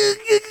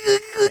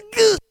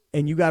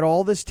 and you got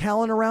all this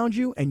talent around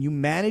you, and you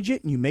manage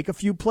it, and you make a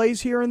few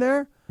plays here and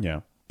there.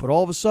 Yeah. But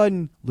all of a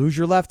sudden, lose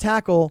your left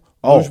tackle,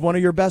 lose one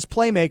of your best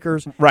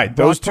playmakers. Right.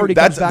 Those two, Purdy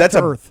that's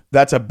earth.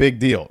 That's a big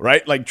deal,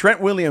 right? Like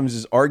Trent Williams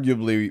is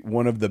arguably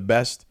one of the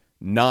best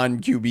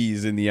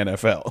non-QBs in the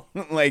NFL.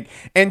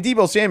 And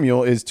Deebo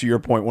Samuel is, to your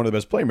point, one of the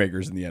best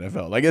playmakers in the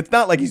NFL. Like, it's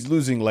not like he's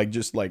losing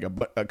just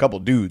a couple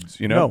dudes,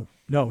 you know?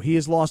 No, he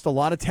has lost a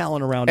lot of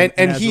talent around him.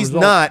 And he's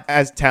not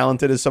as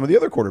talented as some of the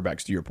other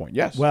quarterbacks, to your point.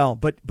 Yes. Well,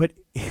 but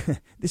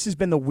this has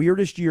been the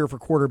weirdest year for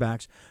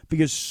quarterbacks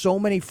because so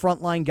many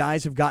frontline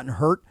guys have gotten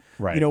hurt.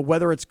 Right. You know,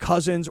 whether it's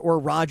Cousins or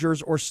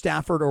Rodgers or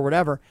Stafford or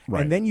whatever.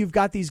 Right. And then you've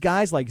got these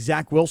guys like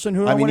Zach Wilson,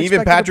 who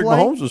even Patrick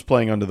Mahomes was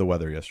playing under the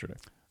weather yesterday.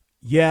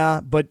 Yeah,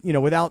 but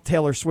without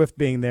Taylor Swift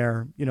being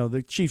there,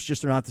 the Chiefs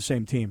just are not the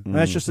same team. And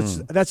that's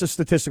just that's a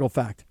statistical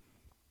fact.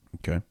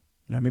 Okay.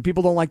 I mean,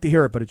 people don't like to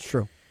hear it, but it's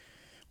true.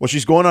 Well,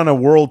 she's going on a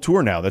world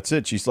tour now. That's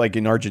it. She's like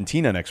in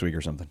Argentina next week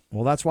or something.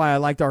 Well, that's why I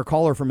liked our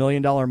caller for $1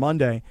 Million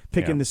Monday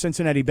picking the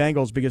Cincinnati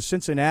Bengals because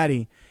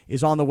Cincinnati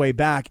is on the way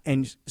back.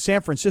 And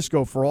San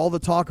Francisco, for all the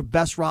talk of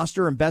best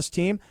roster and best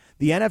team,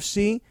 the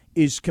NFC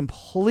is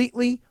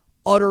completely,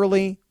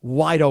 utterly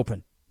wide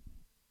open.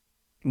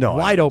 No.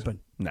 Wide open.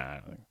 Nah. I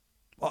don't think.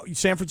 Well,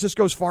 San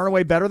Francisco's far and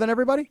away better than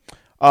everybody?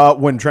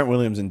 When Trent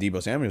Williams and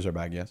Deebo Samuels are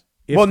back, yes.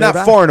 Well, not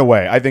back. far and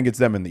away. I think it's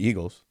them and the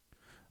Eagles.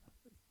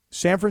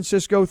 San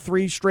Francisco,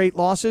 3 straight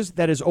losses.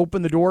 That has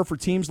opened the door for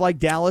teams like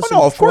Dallas.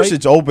 No, of Detroit. course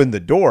it's opened the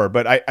door,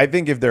 but I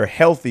think if they're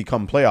healthy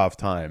come playoff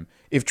time,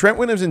 if Trent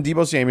Williams and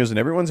Deebo Samuels and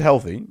everyone's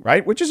healthy,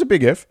 right, which is a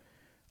big if,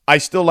 I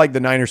still like the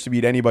Niners to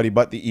beat anybody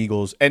but the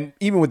Eagles. And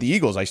even with the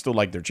Eagles, I still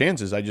like their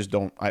chances. I just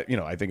don't,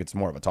 I think it's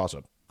more of a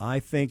toss-up. I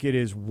think it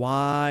is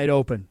wide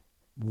open.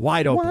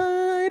 Wide open.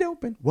 Wide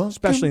open. Welcome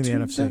especially in the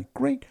NFC.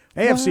 Great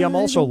AFC, I'm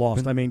also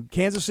lost. I mean,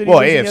 Kansas City. Well,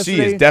 losing AFC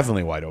yesterday, is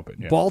definitely wide open.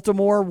 Yeah.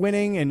 Baltimore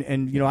winning,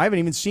 and I haven't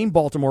even seen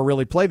Baltimore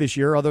really play this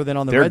year, other than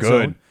on the They're red good.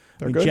 zone.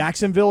 They're I mean, good.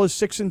 Jacksonville is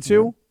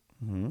 6-2.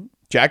 Mm-hmm.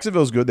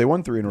 Jacksonville's good. They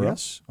won 3 in a row.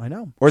 Yes, I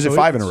know. Or is it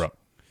 5 in a row?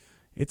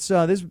 It's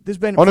there's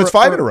been. Oh, no, it's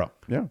 5 in a row.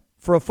 Yeah.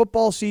 For a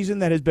football season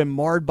that has been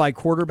marred by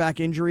quarterback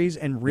injuries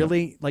and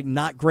really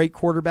not great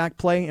quarterback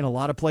play in a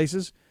lot of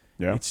places.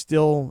 Yeah. It's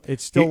still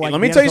like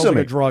let me tell you NFL's something.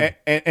 like a drug.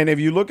 And if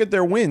you look at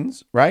their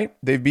wins, right?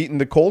 They've beaten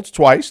the Colts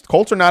twice.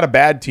 Colts are not a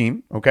bad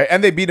team, okay?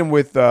 And they beat them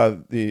with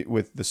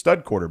the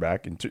stud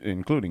quarterback,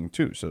 including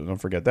 2. So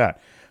don't forget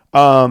that.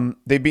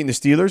 They've beaten the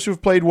Steelers,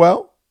 who've played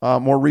well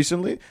more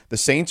recently. The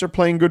Saints are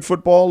playing good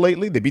football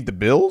lately. They beat the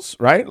Bills,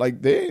 right?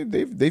 Like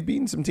they've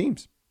beaten some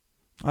teams.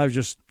 I was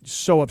just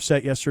so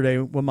upset yesterday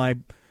when my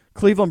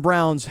Cleveland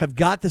Browns have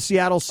got the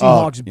Seattle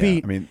Seahawks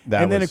beat, and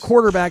then a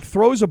quarterback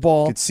throws a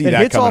ball that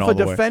hits off a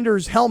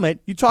defender's helmet.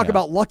 You talk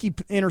about lucky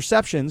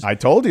interceptions. I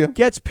told you.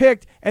 Gets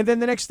picked, and then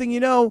the next thing you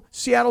know,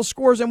 Seattle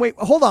scores. And wait.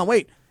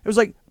 It was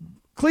like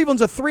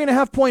Cleveland's a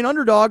 3.5-point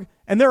underdog,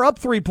 and they're up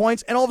 3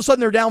 points, and all of a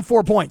sudden they're down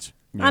 4 points.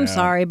 I'm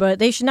sorry, but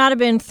they should not have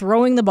been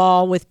throwing the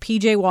ball with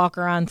PJ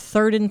Walker on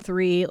 3rd and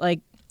 3. Like,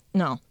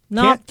 no,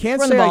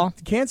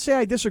 can't say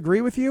I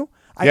disagree with you.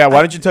 Why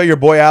don't you tell your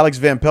boy Alex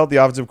Van Pelt, the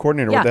offensive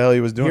coordinator, what the hell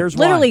he was doing? Here's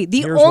Literally, why.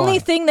 the only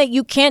thing that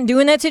you can't do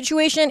in that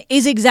situation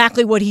is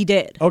exactly what he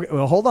did. Okay,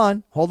 well, hold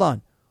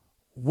on.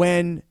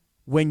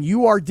 When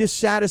you are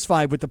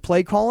dissatisfied with the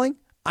play calling,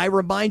 I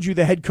remind you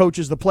the head coach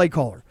is the play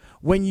caller.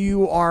 When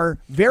you are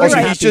very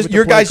happy with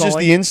your the play guy's calling, just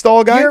the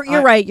install guy?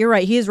 You're right. You're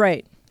right. He is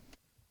right.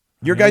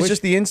 Your guy's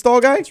just the install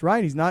guy? That's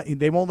right. He's not.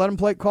 They won't let him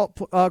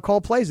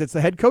call plays. It's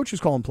the head coach who's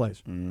calling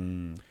plays.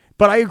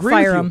 But I agree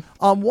with you.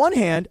 On one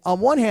hand,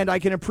 I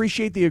can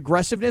appreciate the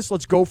aggressiveness.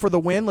 Let's go for the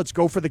win. Let's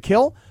go for the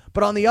kill.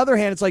 But on the other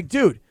hand, it's like,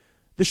 dude,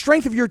 the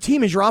strength of your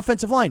team is your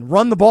offensive line.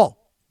 Run the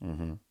ball.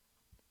 Mm-hmm.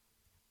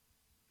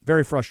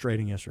 Very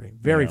frustrating yesterday.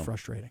 Very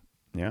frustrating.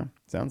 Yeah,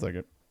 sounds like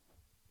it.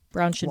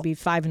 Browns should be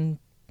 5-3.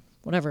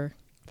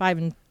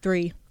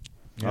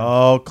 Yeah.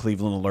 Oh,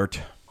 Cleveland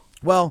alert.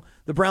 Well,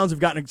 the Browns have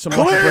gotten some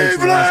lucky breaks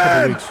in the last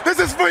couple of weeks. This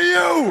is for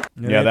you.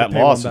 Yeah, that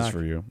loss is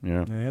for you.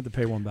 Yeah, they had to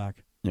pay one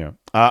back. Yeah.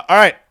 All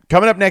right.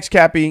 Coming up next,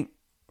 Kappy,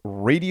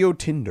 Radio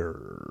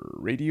Tinder,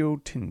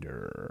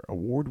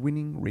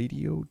 award-winning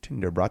Radio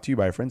Tinder, brought to you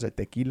by our friends at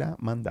Tequila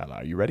Mandala.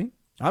 Are you ready?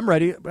 I'm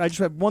ready. I just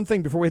have one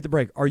thing before we hit the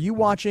break. Are you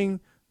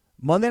watching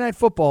Monday Night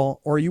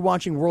Football or are you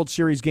watching World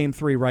Series Game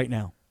 3 right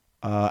now?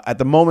 At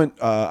the moment,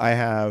 I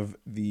have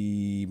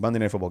the Monday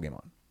Night Football game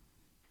on.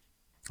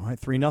 All right,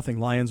 3-0,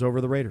 Lions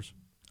over the Raiders.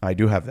 I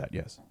do have that,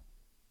 yes.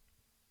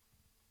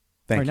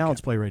 All right, now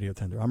let's play Radio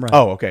Tinder. I'm ready.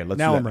 Oh, okay.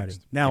 Now I'm ready.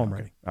 Now I'm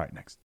ready. All right,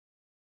 next.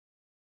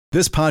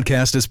 This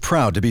podcast is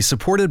proud to be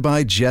supported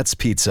by Jets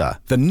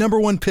Pizza, the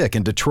 #1 pick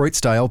in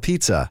Detroit-style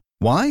pizza.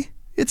 Why?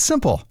 It's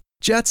simple.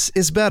 Jets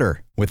is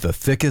better. With the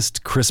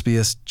thickest,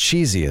 crispiest,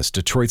 cheesiest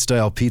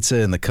Detroit-style pizza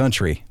in the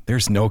country,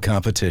 there's no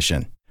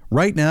competition.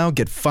 Right now,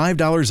 get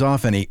 $5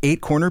 off any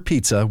 8-corner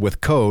pizza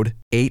with code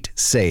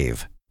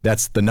 8SAVE.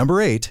 That's the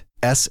number 8,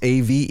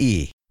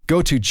 SAVE.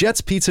 Go to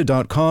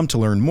jetspizza.com to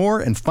learn more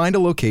and find a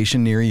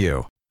location near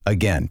you.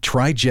 Again,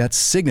 try Jet's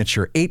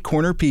signature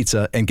 8-corner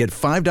pizza and get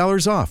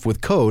 $5 off with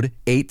code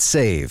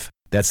 8SAVE.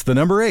 That's the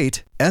number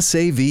 8,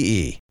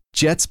 SAVE.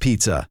 Jet's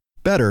Pizza.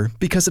 Better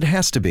because it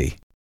has to be.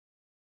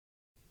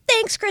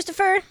 Thanks,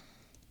 Christopher.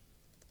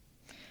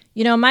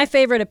 You know, my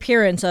favorite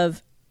appearance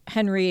of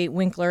Henry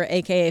Winkler,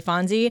 a.k.a.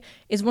 Fonzie,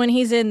 is when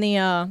he's in the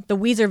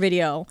Weezer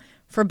video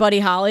for Buddy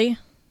Holly.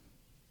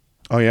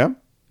 Oh, yeah?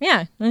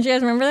 Yeah. Don't you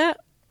guys remember that?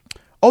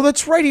 Oh,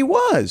 that's right. He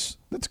was.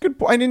 That's a good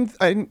point. I didn't.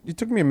 It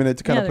took me a minute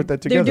to kind of put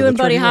that together. They're doing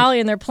Buddy Holly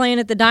and they're playing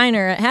at the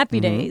diner at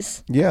Happy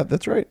Days. Yeah,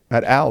 that's right.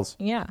 At Al's.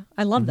 Yeah,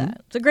 I love that.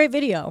 It's a great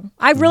video.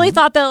 I really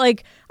thought that,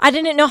 like, I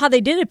didn't know how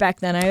they did it back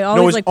then. I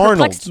always,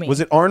 perplexed me.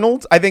 Was it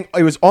Arnold's? I think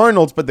it was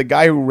Arnold's, but the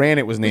guy who ran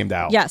it was named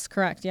Al. Yes,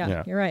 correct.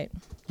 Yeah, you're right.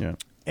 Yeah.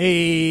 Hey.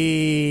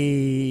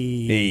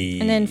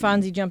 And then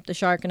Fonzie jumped the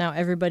shark, and now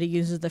everybody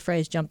uses the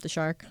phrase "jump the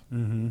shark."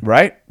 Mm-hmm.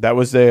 Right. That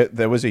was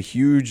a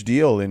huge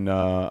deal in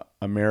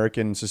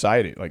American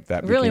society. Like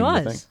that. It really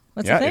was.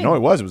 That's yeah, the thing. No,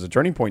 it was. It was a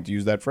turning point to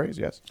use that phrase.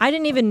 Yes. I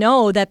didn't even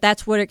know that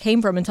that's where it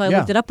came from until I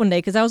looked it up one day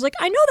because I was like,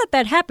 I know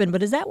that happened,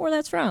 but is that where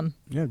that's from?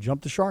 Yeah,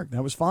 jump the shark.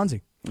 That was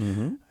Fonzie.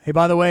 Mm-hmm. Hey,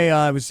 by the way,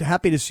 I was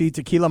happy to see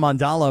Tequila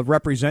Mandala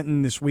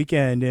representing this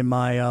weekend in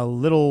my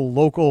little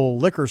local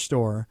liquor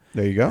store.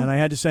 There you go. And I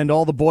had to send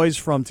all the boys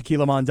from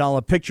Tequila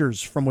Mandala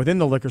pictures from within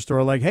the liquor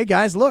store. Like, hey,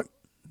 guys, look.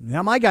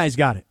 Now my guys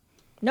got it.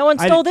 No one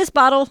stole this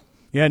bottle.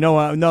 Yeah, no,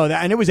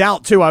 and it was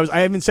out, too.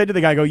 I even said to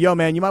the guy, yo,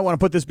 man, you might want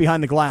to put this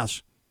behind the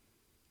glass.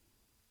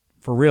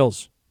 For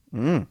reals.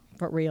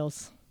 For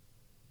reals.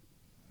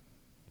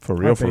 For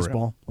real, for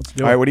baseball. real. Let's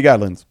do it. All right, what do you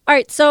got, Linz? All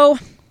right, so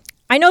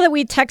I know that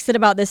we texted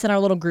about this in our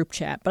little group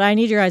chat, but I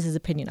need your guys'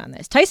 opinion on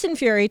this. Tyson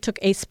Fury took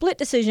a split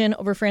decision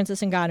over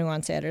Francis Ngannou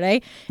on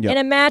Saturday in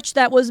a match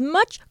that was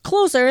much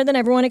closer than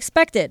everyone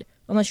expected.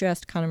 Unless you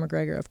asked Conor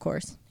McGregor, of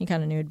course. He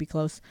kind of knew it'd be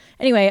close.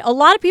 Anyway, a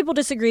lot of people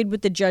disagreed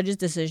with the judge's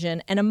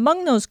decision, and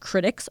among those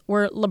critics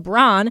were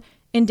LeBron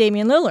and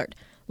Damian Lillard.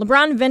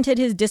 LeBron vented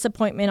his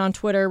disappointment on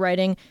Twitter,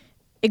 writing,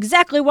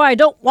 "Exactly why I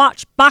don't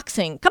watch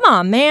boxing. Come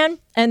on, man."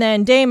 And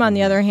then Dame, on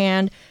the other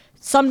hand,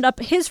 summed up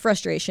his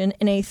frustration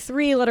in a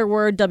 3-letter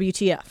word,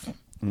 WTF.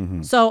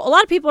 Mm-hmm. So a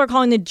lot of people are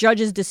calling the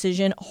judge's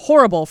decision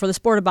horrible for the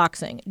sport of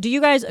boxing. Do you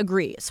guys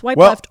agree? Swipe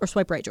left or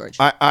swipe right, George?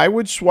 I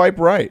would swipe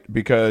right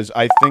because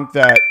I think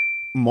that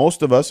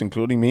most of us,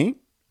 including me,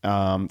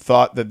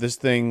 thought that this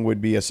thing would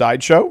be a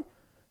sideshow.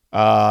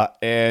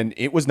 And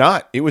it was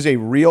not. It was a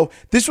real...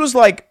 This was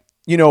like,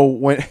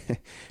 when...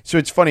 So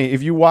it's funny.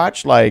 If you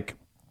watch, like,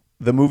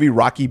 the movie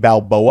Rocky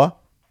Balboa,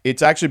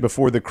 it's actually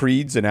before the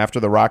Creeds and after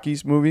the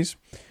Rockies movies.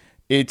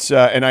 It's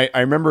and I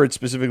remember it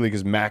specifically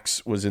because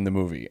Max was in the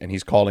movie and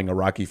he's calling a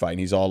Rocky fight and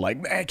he's all like,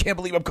 "Man, I can't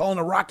believe I'm calling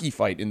a Rocky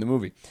fight in the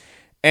movie."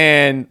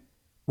 And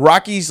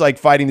Rocky's like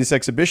fighting this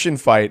exhibition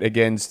fight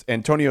against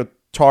Antonio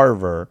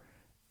Tarver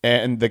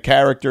and the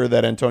character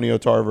that Antonio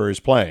Tarver is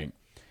playing.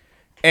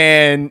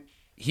 And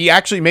he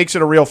actually makes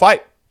it a real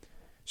fight.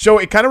 So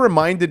it kind of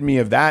reminded me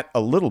of that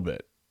a little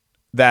bit.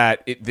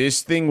 That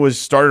this thing was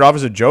started off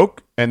as a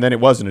joke and then it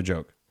wasn't a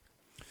joke.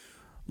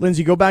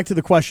 Lindsay, go back to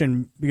the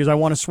question because I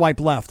want to swipe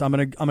left. I'm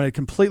gonna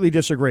completely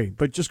disagree,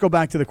 but just go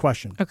back to the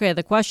question. Okay,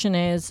 the question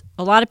is,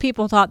 a lot of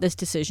people thought this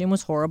decision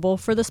was horrible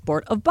for the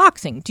sport of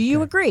boxing. Do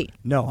you agree?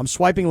 No, I'm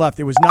swiping left.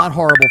 It was not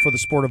horrible for the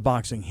sport of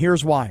boxing.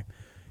 Here's why.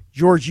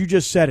 George, you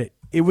just said it.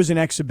 It was an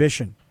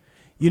exhibition.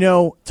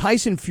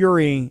 Tyson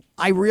Fury,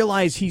 I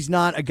realize he's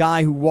not a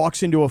guy who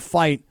walks into a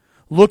fight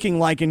looking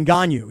like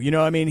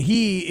Ngannou.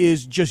 He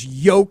is just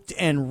yoked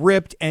and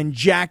ripped and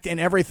jacked and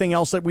everything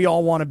else that we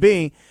all want to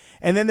be.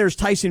 And then there's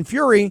Tyson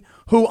Fury,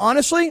 who,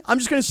 honestly, I'm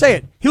just going to say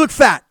it. He looked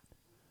fat.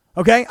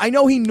 Okay? I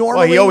know he normally...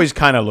 Well, he always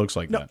kind of looks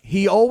like that.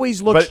 He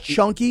always looks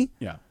chunky.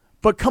 Yeah.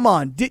 But come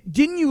on.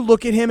 Didn't you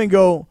look at him and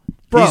go,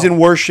 bro... He's in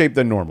worse shape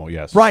than normal,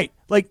 yes. Right.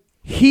 Like,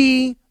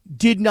 he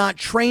did not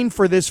train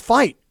for this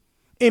fight,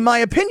 in my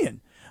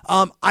opinion.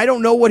 I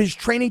don't know what his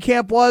training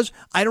camp was.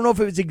 I don't know if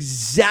it was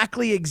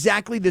exactly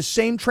the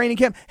same training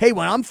camp. Hey,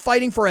 when I'm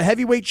fighting for a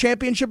heavyweight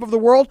championship of the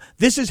world,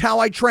 this is how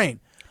I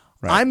train.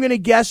 Right. I'm going to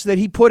guess that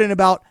he put in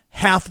about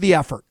half the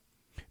effort.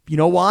 You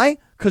know why?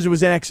 Because it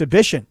was an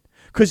exhibition.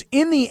 Because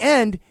in the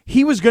end,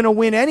 he was going to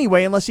win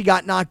anyway unless he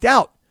got knocked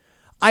out.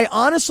 I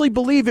honestly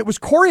believe it was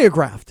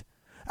choreographed.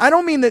 I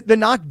don't mean that the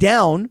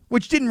knockdown,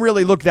 which didn't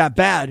really look that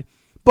bad,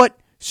 but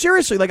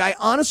seriously, I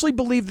honestly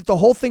believe that the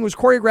whole thing was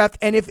choreographed.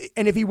 And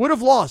if he would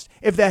have lost,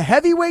 if the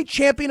heavyweight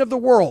champion of the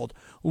world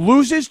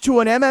loses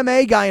to an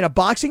MMA guy in a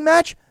boxing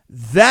match,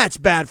 that's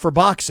bad for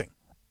boxing.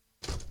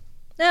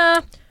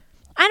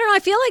 I don't know. I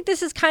feel like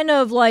this is kind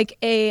of like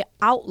a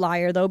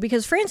outlier, though,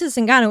 because Francis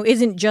Ngannou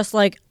isn't just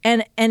like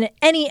any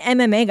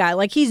MMA guy.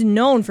 Like, he's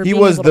known for being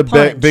able to punch. He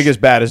was the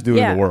biggest, baddest dude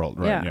in the world,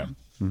 right? Yeah.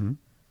 Mm-hmm.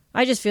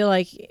 I just feel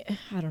like,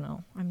 I don't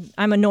know.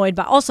 I'm annoyed.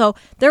 But also,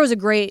 there was a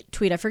great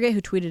tweet. I forget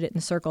who tweeted it in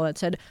the circle that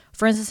said,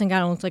 Francis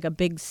Ngannou looks like a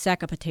big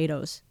sack of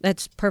potatoes.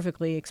 That's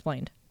perfectly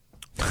explained.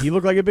 He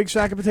looked like a big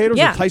sack of potatoes?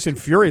 Yeah. Or Tyson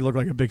Fury looked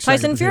like a big sack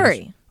of potatoes? Tyson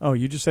Fury. Oh,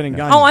 you just said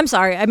Ngannou. Oh, I'm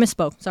sorry. I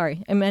misspoke.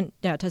 Sorry. I meant,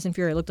 Tyson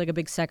Fury looked like a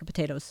big sack of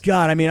potatoes.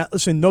 God,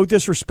 listen, no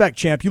disrespect,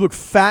 champ. You look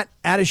fat,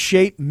 out of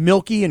shape,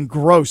 milky, and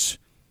gross.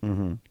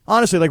 Mm-hmm.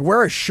 Honestly,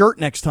 wear a shirt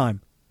next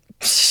time.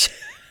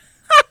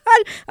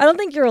 I don't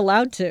think you're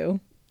allowed to.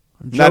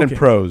 Not in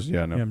pros,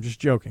 no. Yeah, I'm just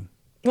joking.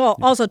 Well,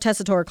 also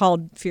Tessitore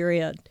called Fury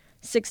a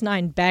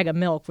 6'9" bag of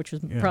milk, which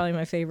was probably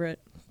my favorite.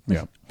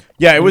 Yeah.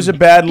 Yeah, it was a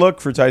bad look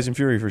for Tyson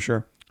Fury for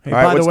sure. Hey,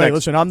 by the way,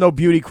 listen, I'm no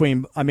beauty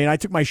queen. I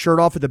took my shirt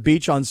off at the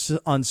beach on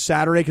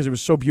Saturday because it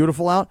was so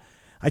beautiful out.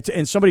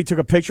 And somebody took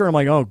a picture. I'm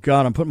like, oh,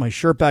 God, I'm putting my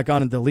shirt back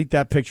on and delete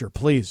that picture,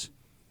 please.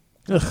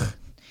 Ugh.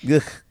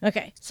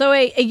 Okay, so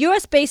a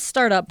U.S.-based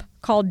startup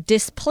called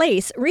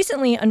Displace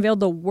recently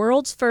unveiled the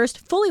world's first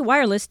fully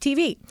wireless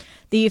TV.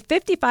 The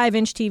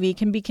 55-inch TV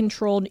can be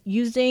controlled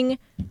using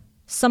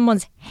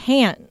someone's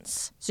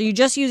hands. So you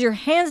just use your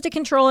hands to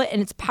control it,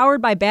 and it's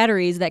powered by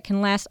batteries that can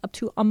last up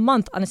to a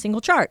month on a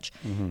single charge.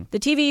 Mm-hmm. The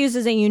TV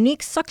uses a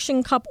unique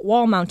suction cup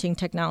wall mounting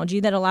technology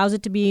that allows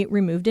it to be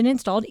removed and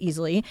installed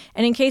easily.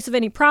 And in case of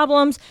any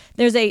problems,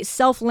 there's a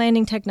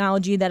self-landing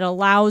technology that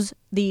allows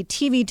the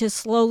TV to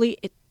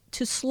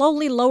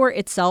slowly lower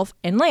itself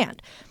and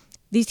land.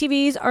 These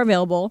TVs are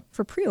available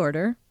for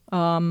pre-order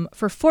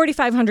for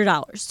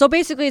 $4,500. So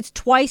basically, it's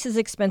twice as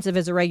expensive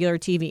as a regular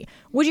TV.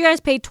 Would you guys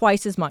pay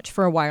twice as much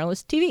for a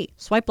wireless TV?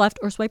 Swipe left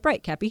or swipe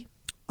right, Kappy?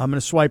 I'm going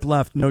to swipe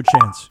left. No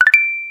chance.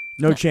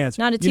 No chance.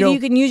 Not a TV you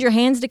can use your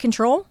hands to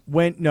control?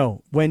 When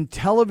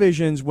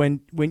televisions,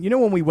 when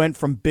we went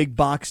from big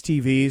box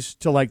TVs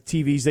to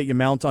TVs that you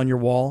mount on your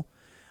wall,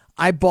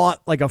 I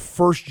bought a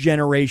first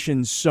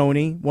generation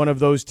Sony, one of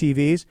those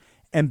TVs.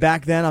 And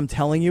back then, I'm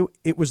telling you,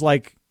 it was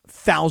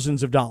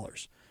thousands of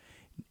dollars.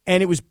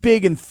 And it was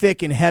big and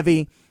thick and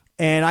heavy.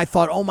 And I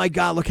thought, oh, my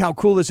God, look how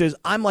cool this is.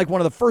 I'm one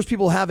of the first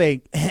people to have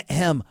a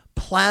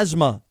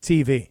plasma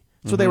TV.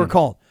 That's what they were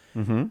called.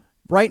 Mm-hmm.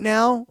 Right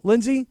now,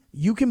 Lindsay,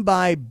 you can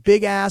buy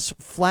big-ass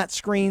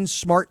flat-screen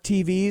smart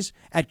TVs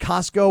at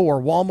Costco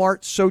or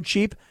Walmart so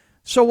cheap.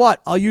 So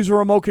what? I'll use a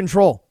remote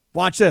control.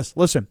 Watch this.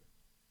 Listen.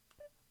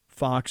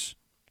 Fox.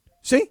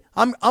 See?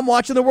 I'm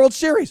watching the World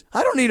Series.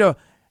 I don't need a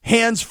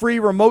hands-free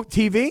remote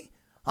TV.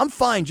 I'm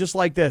fine just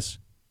like this.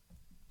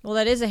 Well,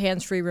 that is a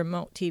hands-free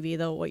remote TV,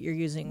 though, what you're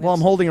using. Well,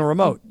 I'm holding a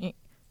remote.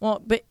 Well,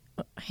 but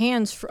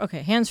hands-free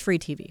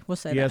TV. We'll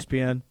say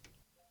ESPN.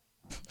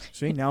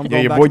 See, now I'm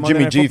going your back boy to Monday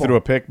Jimmy Night G Football. threw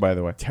a pick, by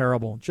the way.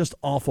 Terrible. Just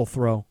awful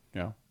throw.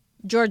 Yeah.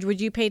 George, would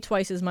you pay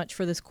twice as much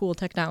for this cool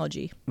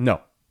technology?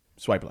 No.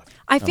 Swipe left.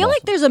 I feel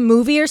like there's a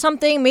movie or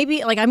something,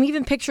 maybe I'm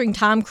even picturing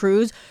Tom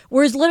Cruise,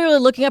 where he's literally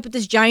looking up at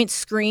this giant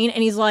screen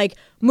and he's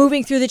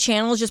moving through the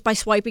channels just by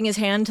swiping his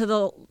hand to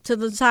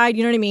the side,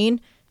 you know what I mean?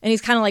 And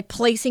he's kind of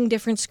placing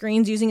different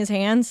screens using his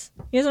hands.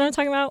 You guys know what I'm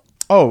talking about?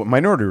 Oh,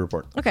 Minority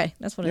Report. Okay,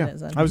 that's what it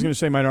is then. I was going to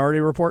say Minority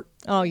Report.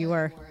 Oh, you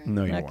were?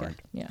 No, you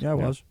weren't. Yeah, I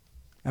was.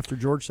 After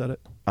George said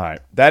it. All right.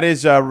 That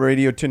is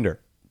Radio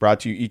Tinder, brought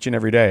to you each and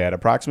every day at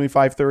approximately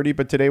 5:30,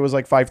 but today was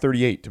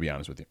 5:38, to be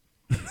honest with you.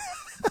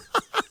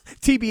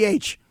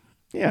 TBH.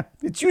 Yeah,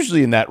 it's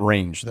usually in that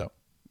range, though.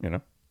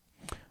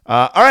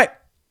 All right.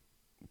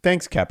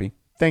 Thanks, Kappy.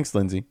 Thanks,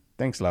 Lindsay.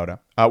 Thanks, Laura.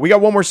 We got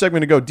one more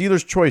segment to go.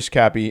 Dealer's Choice,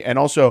 Kappy, and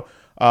also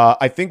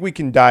I think we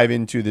can dive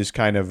into this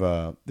kind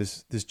of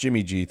this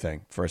Jimmy G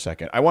thing for a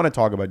second. I want to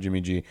talk about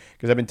Jimmy G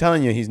because I've been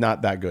telling you he's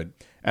not that good,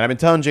 and I've been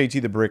telling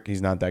JT the Brick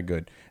he's not that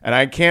good, and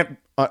I can't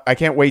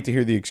wait to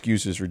hear the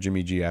excuses for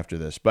Jimmy G after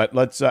this. But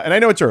let's and I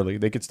know it's early;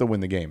 they could still win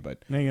the game,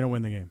 but they ain't gonna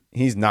win the game.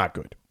 He's not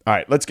good. All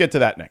right, let's get to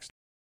that next.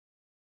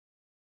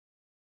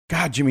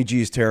 God, Jimmy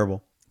G is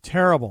terrible.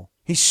 Terrible.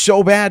 He's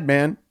so bad,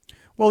 man.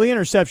 Well, the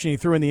interception he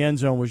threw in the end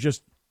zone was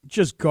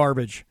just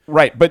garbage.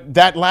 Right, but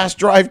that last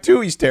drive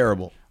too, he's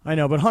terrible. I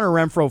know, but Hunter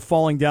Renfrow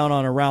falling down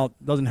on a route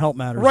doesn't help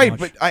matters right,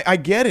 much. But I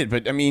get it.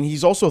 But, I mean,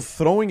 he's also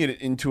throwing it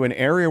into an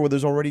area where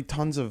there's already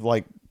tons of,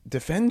 like,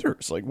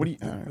 defenders. Like, what do you...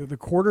 The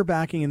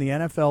quarterbacking in the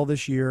NFL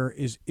this year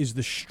is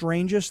the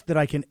strangest that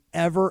I can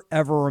ever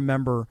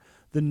remember.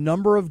 The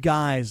number of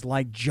guys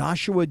like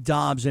Joshua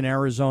Dobbs in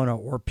Arizona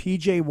or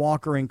P.J.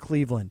 Walker in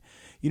Cleveland,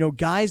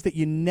 guys that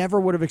you never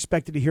would have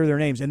expected to hear their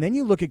names. And then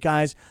you look at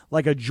guys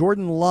like a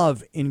Jordan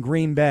Love in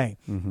Green Bay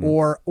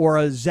or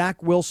a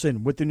Zach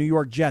Wilson with the New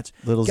York Jets.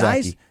 Little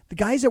guys, Zachy. The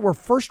guys that were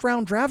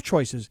first-round draft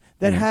choices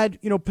that had,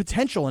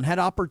 potential and had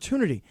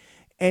opportunity.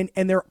 And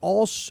they're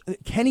all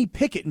Kenny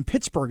Pickett in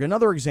Pittsburgh,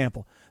 another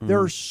example.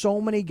 There are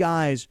so many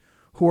guys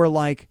who are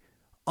like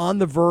on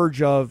the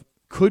verge of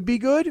could be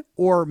good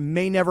or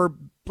may never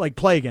like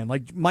play again,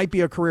 like might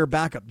be a career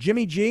backup.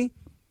 Jimmy G,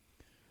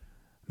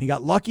 he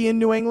got lucky in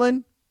New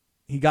England.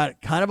 He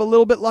got kind of a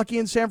little bit lucky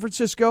in San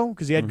Francisco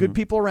because he had good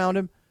people around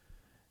him.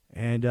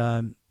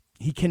 And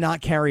he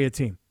cannot carry a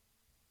team,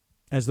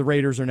 as the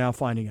Raiders are now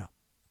finding out.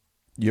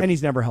 Yep. And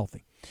he's never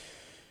healthy.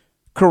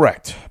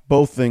 Correct.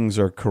 Both things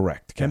are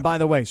correct. And by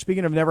the way,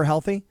 speaking of never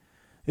healthy,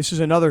 this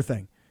is another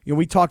thing.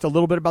 We talked a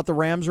little bit about the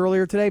Rams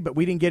earlier today, but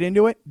we didn't get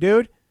into it.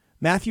 Dude,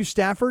 Matthew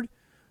Stafford,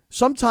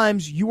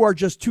 sometimes you are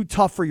just too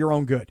tough for your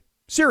own good.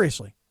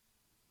 Seriously.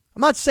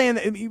 I'm not saying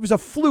that it was a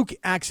fluke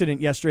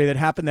accident yesterday that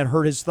happened that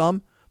hurt his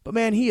thumb, but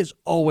man, he is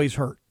always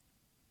hurt.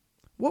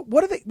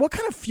 What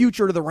kind of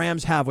future do the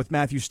Rams have with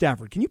Matthew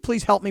Stafford? Can you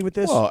please help me with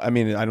this? Well, I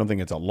mean, I don't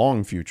think it's a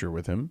long future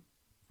with him.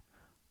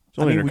 It's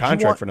only under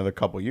contract for another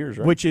couple of years,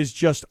 right? Which is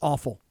just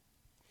awful.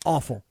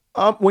 Awful.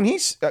 But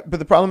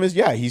the problem is,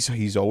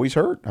 he's always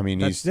hurt. I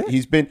mean,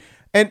 he's been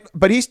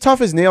but he's tough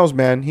as nails,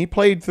 man. He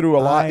played through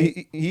a lot.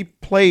 He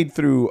played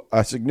through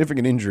a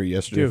significant injury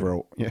yesterday.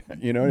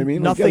 You know what I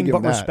mean? Nothing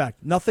but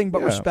respect. Nothing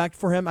but respect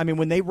for him. I mean,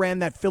 when they ran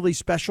that Philly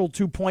special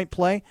 2-point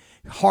play,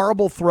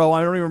 horrible throw.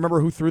 I don't even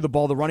remember who threw the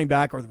ball, the running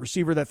back or the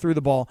receiver that threw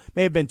the ball.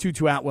 May have been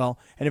Tutu Atwell.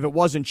 And if it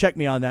wasn't, check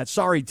me on that.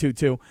 Sorry,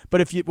 Tutu.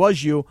 But if it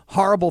was you,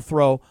 horrible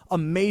throw.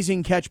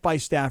 Amazing catch by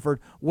Stafford.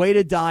 Way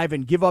to dive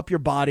and give up your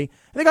body.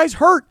 And the guy's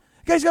hurt.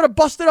 The guy's got a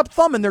busted up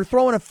thumb, and they're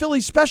throwing a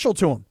Philly special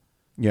to him.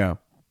 Yeah.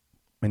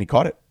 And he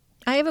caught it.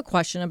 I have a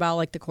question about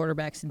like the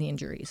quarterbacks and the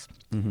injuries.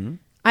 Mm-hmm.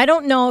 I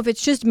don't know if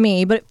it's just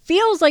me, but it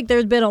feels like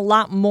there's been a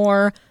lot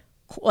more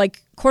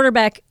like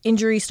quarterback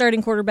injuries,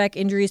 starting quarterback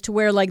injuries, to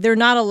where like they're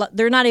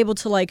not able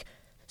to like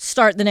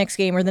start the next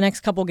game or the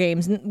next couple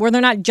games, where they're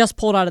not just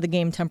pulled out of the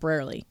game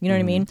temporarily. You know what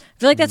I mean? I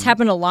feel like that's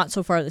happened a lot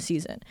so far this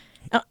season.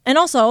 And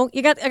also,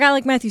 you got a guy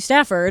like Matthew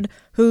Stafford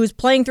who's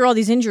playing through all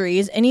these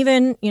injuries, and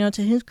even,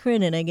 to his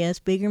credit, I guess,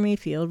 Baker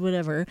Mayfield,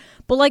 whatever.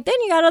 But like then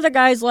you got other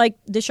guys like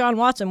Deshaun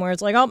Watson, where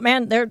it's like, oh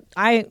man,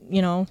 I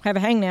have a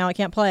hang now, I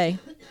can't play.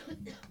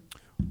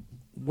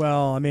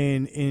 Well, I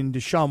mean, in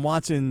Deshaun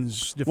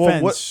Watson's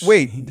defense,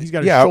 he's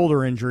got a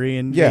shoulder injury,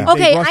 and they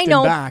rushed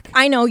him back.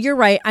 I know, you're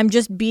right. I'm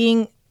just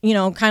being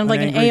kind of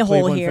like an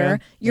a-hole here.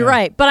 Fan. You're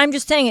right. But I'm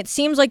just saying it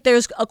seems like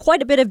there's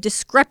quite a bit of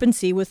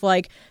discrepancy with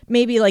like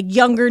maybe like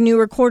younger,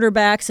 newer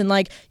quarterbacks, and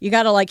like you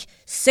got to like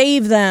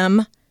save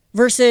them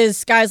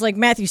versus guys like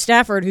Matthew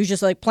Stafford who's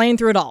just like playing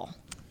through it all.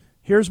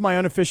 Here's my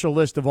unofficial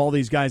list of all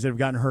these guys that have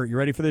gotten hurt. You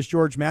ready for this,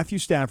 George? Matthew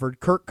Stafford,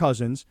 Kirk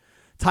Cousins,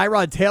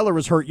 Tyrod Taylor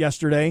was hurt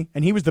yesterday,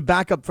 and he was the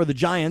backup for the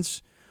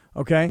Giants.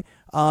 Okay.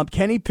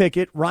 Kenny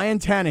Pickett, Ryan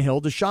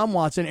Tannehill, Deshaun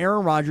Watson,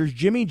 Aaron Rodgers,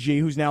 Jimmy G,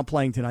 who's now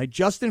playing tonight,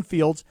 Justin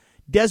Fields,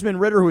 Desmond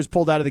Ridder, who was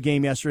pulled out of the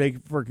game yesterday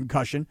for a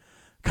concussion,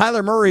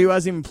 Kyler Murray, who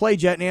hasn't even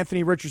played yet, and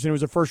Anthony Richardson, who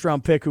was a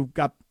first-round pick who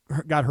got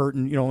hurt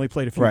and only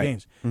played a few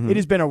games. Mm-hmm. It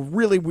has been a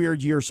really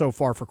weird year so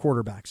far for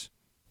quarterbacks.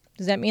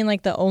 Does that mean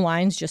like the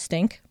O-lines just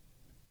stink?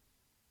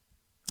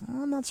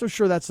 I'm not so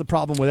sure that's the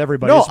problem with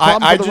everybody. No, it's the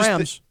problem for the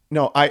Rams.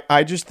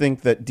 I just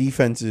think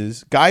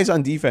that guys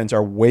on defense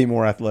are way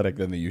more athletic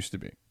than they used to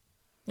be.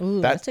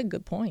 Ooh, that's a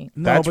good point.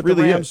 No, but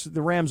really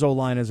the Rams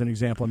O-line is an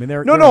example. I mean,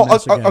 they're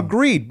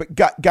agreed.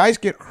 But guys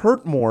get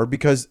hurt more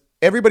because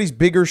everybody's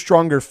bigger,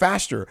 stronger,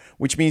 faster,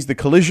 which means the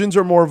collisions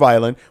are more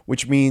violent,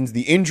 which means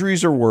the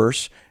injuries are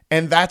worse,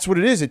 and that's what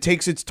it is. It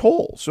takes its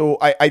toll. So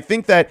I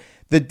think that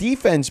the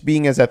defense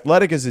being as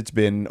athletic as it's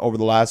been over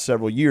the last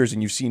several years,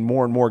 and you've seen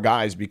more and more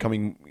guys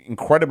becoming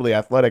incredibly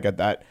athletic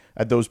at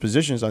those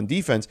positions on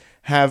defense,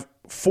 have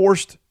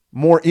forced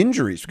more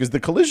injuries because the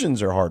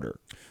collisions are harder.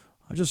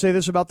 I'll just say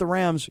this about the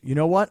Rams. You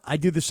know what? I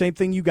do the same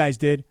thing you guys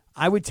did.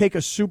 I would take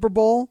a Super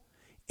Bowl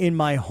in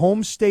my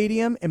home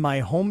stadium, in my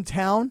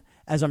hometown,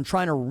 as I'm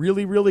trying to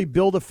really, really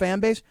build a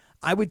fan base.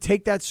 I would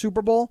take that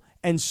Super Bowl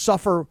and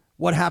suffer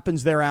what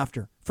happens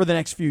thereafter for the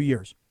next few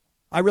years.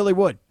 I really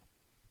would.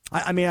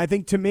 I mean, I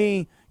think to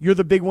me, you're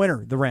the big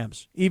winner, the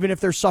Rams, even if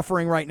they're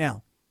suffering right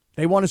now.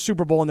 They won a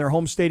Super Bowl in their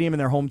home stadium in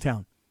their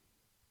hometown.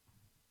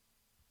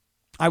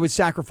 I would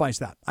sacrifice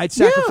that. I'd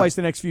sacrifice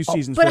the next few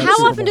seasons. But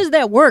how often does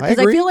that work? Because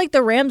I agree. feel like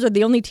the Rams are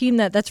the only team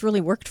that's really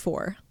worked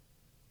for.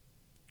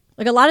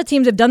 Like a lot of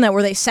teams have done that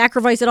where they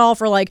sacrifice it all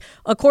for like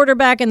a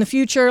quarterback in the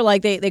future.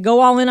 Like they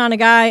go all in on a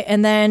guy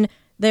and then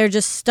they're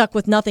just stuck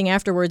with nothing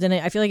afterwards. And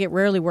I feel like it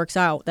rarely works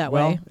out that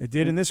way. Well, it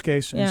did in this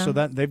case. Yeah. And so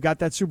that they've got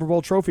that Super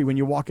Bowl trophy when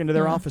you walk into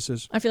their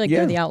offices. I feel like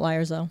they're the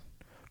outliers though.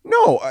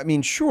 No, I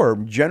mean, sure.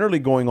 Generally,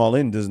 going all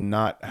in does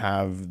not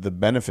have the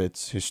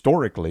benefits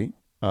historically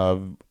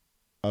of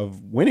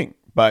winning,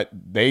 but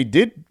they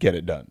did get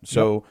it done.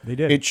 So they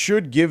did. It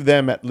should give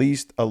them at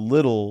least a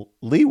little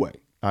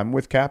leeway. I'm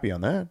with Kappy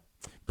on that.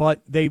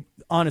 But they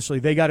got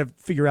to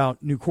figure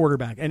out new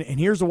quarterback. And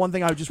here's the one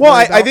thing I just Well,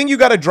 worry about. I think you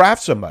got to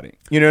draft somebody.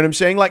 You know what I'm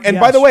saying? Like, and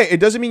by Yes. the way, it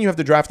doesn't mean you have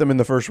to draft them in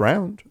the first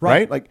round,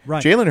 right? Like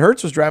right. Jalen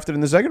Hurts was drafted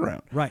in the second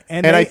round, Right.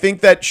 And I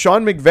think that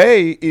Sean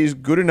McVay is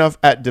good enough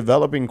at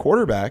developing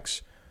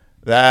quarterbacks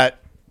that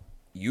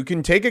you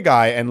can take a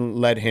guy and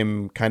let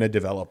him kind of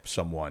develop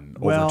someone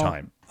over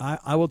time.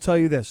 I will tell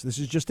you this. This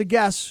is just a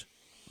guess.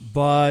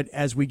 But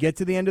as we get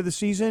to the end of the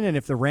season, and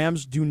if the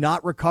Rams do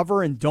not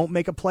recover and don't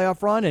make a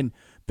playoff run, and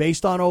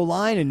based on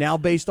O-line and now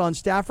based on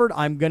Stafford,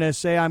 I'm going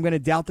to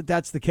doubt that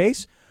that's the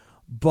case.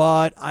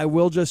 But I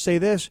will just say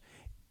this.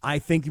 I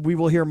think we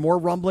will hear more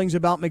rumblings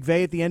about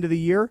McVay at the end of the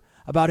year,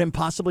 about him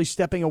possibly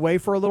stepping away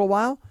for a little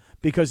while,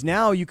 because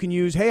now you can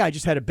use, hey, I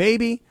just had a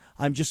baby.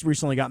 I'm just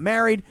recently got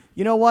married.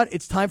 You know what?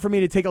 It's time for me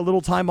to take a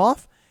little time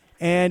off.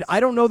 And I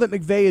don't know that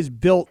McVay is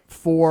built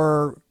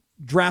for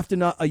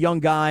drafting a young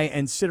guy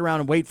and sit around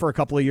and wait for a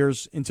couple of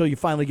years until you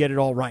finally get it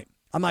all right.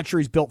 I'm not sure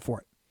he's built for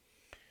it.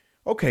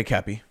 Okay,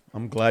 Kappy.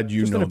 I'm glad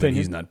you know that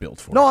he's not built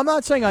for it. No, I'm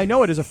not saying I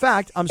know it as a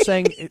fact. I'm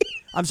saying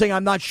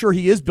I'm not sure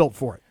he is built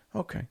for it.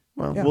 Okay.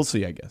 Well, we'll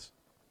see, I guess.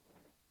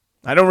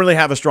 I don't really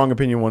have a strong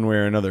opinion one way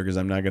or another because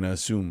I'm not going to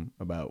assume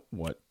about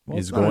what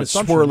is going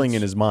swirling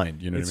in his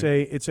mind. You know what I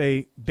mean?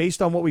 It's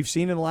based on what we've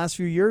seen in the last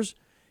few years,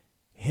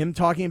 him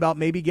talking about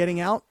maybe getting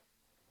out,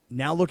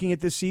 now looking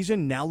at this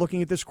season, now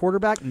looking at this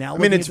quarterback, now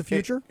looking at the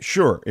future.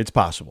 Sure, it's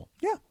possible.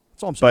 Yeah,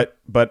 that's all I'm saying.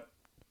 But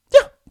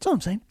yeah, that's all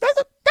I'm saying.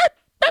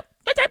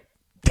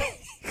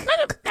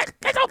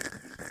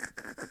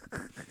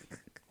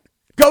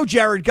 Go,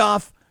 Jared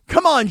Goff.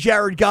 Come on,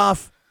 Jared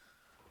Goff.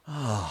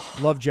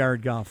 Love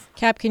Jared Goff.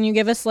 Cap, can you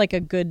give us like a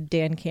good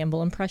Dan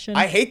Campbell impression?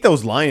 I hate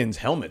those Lions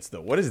helmets,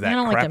 though. What is that I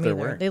don't crap like them they're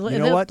either. wearing? You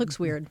know what? Looks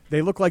weird.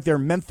 They look like they're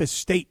Memphis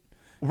State.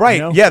 Right.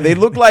 You know? Yeah, they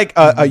look like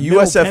a Middle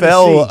USFL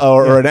Tennessee.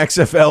 or an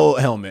XFL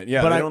helmet.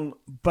 Yeah,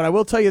 But I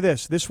will tell you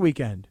this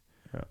weekend,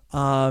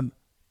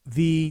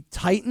 the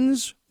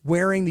Titans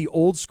wearing the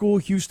old school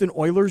Houston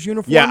Oilers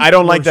uniform. Yeah, I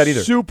don't like that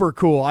either. Super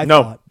cool. I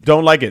no, thought.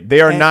 don't like it.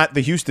 They are not the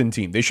Houston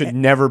team. They should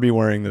never be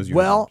wearing those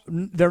uniforms.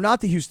 Well, they're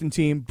not the Houston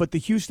team, but the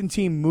Houston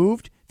team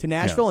moved to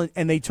Nashville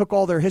and they took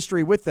all their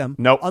history with them.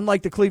 Nope.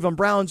 Unlike the Cleveland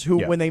Browns,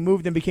 who when they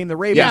moved and became the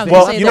Ravens. Yeah, they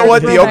well, say you know they're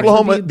what?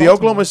 throwbacks would be The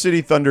Oklahoma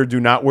City Thunder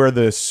do not wear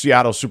the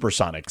Seattle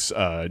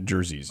Supersonics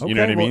jerseys. You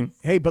know what I mean?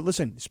 Hey, but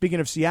listen, speaking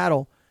of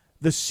Seattle,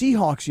 the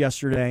Seahawks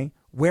yesterday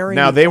wearing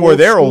Now, the they wore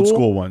their old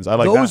school ones. I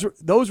like that.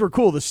 Those were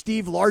cool. The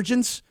Steve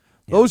Largents,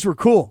 those were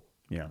cool.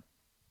 Yeah.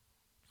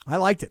 I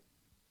liked it.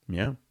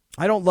 Yeah.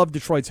 I don't love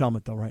Detroit's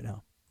helmet, though, right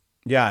now.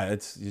 Yeah,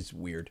 it's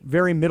weird.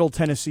 Very Middle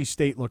Tennessee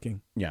State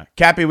looking. Yeah.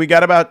 Kappy, we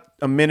got about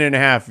a minute and a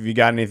half if you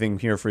got anything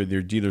here for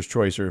your dealer's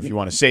choice or if you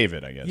want to save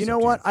it, I guess. You know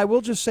what? I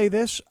will just say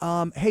this.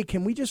 Hey,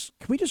 can we just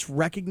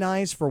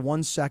recognize for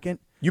 1 second?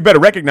 You better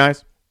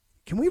recognize.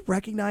 Can we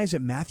recognize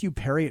that Matthew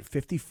Perry at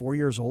 54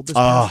 years old this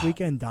past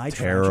weekend died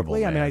terrible,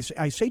 tragically? man. I mean,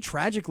 I say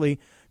tragically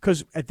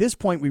because at this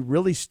point we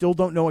really still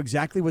don't know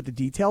exactly what the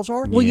details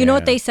are. Well, you know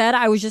what they said?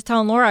 I was just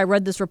telling Laura, I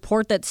read this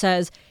report that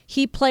says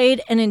he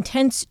played an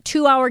intense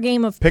 2-hour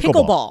game of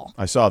pickleball.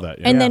 I saw that.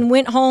 Yeah. And then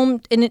went home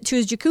to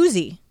his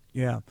jacuzzi.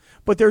 Yeah.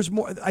 But there's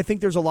more. I think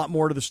there's a lot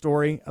more to the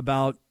story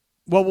about.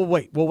 Well, we'll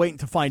wait. We'll wait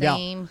to find out.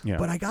 Yeah.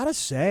 But I got to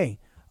say,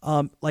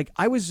 I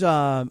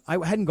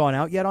hadn't gone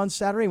out yet on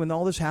Saturday when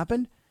all this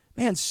happened.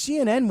 Man,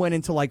 CNN went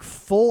into like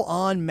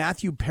full-on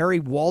Matthew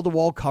Perry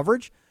wall-to-wall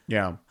coverage.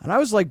 Yeah. And I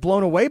was like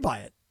blown away by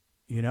it,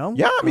 you know?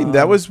 Yeah, I mean,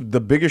 that was the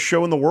biggest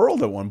show in the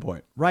world at one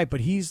point. Right, but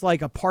he's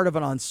like a part of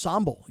an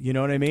ensemble, you know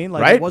what I mean?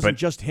 Like Right, it wasn't but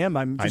just him.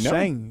 I'm just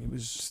saying it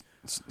was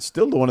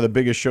Still one of the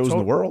biggest shows in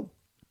the world.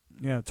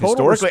 Yeah, total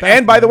historically. respect,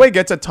 And by the man. way,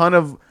 gets a ton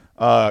of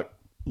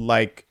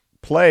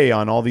play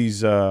on all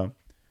these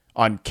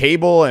on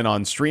cable and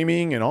on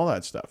streaming and all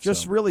that stuff.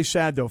 Just so. really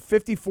sad though.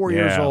 54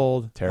 years Yeah,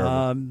 old.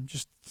 terrible.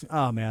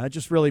 Man, that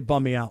just really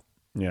bummed me out.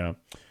 Yeah. All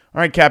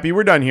right, Kappy,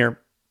 we're done here.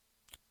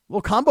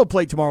 Little combo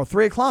plate tomorrow,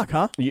 3:00,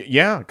 huh?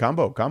 Yeah,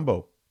 combo.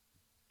 Well,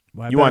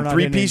 I You better want not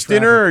 3-piece end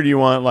in dinner, or do you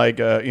want like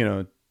a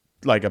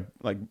like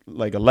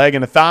a leg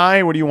and a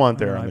thigh? What do you want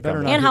there on I the better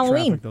combo? not And hit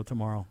Halloween. traffic, though,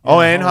 tomorrow. Oh,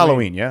 and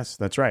Halloween. Yes,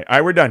 that's right. All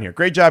right, we're done here.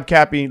 Great job,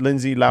 Kappy,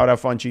 Lindsay, Lauda,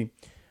 Funchi.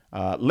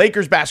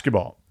 Lakers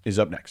basketball is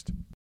up next.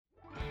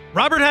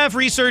 Robert Half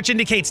research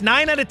indicates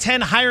 9 out of 10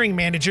 hiring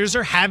managers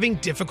are having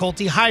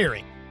difficulty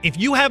hiring. If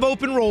you have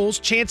open roles,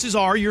 chances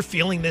are you're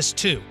feeling this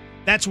too.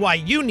 That's why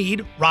you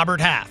need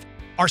Robert Half.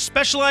 Our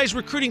specialized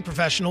recruiting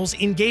professionals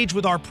engage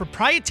with our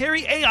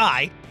proprietary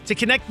AI to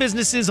connect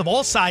businesses of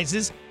all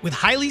sizes with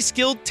highly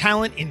skilled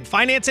talent in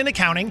finance and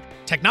accounting,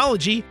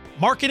 technology,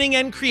 marketing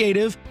and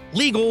creative,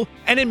 legal,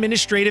 and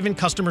administrative and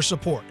customer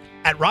support.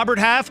 At Robert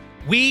Half,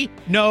 we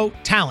know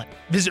talent.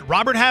 Visit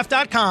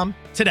roberthalf.com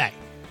today.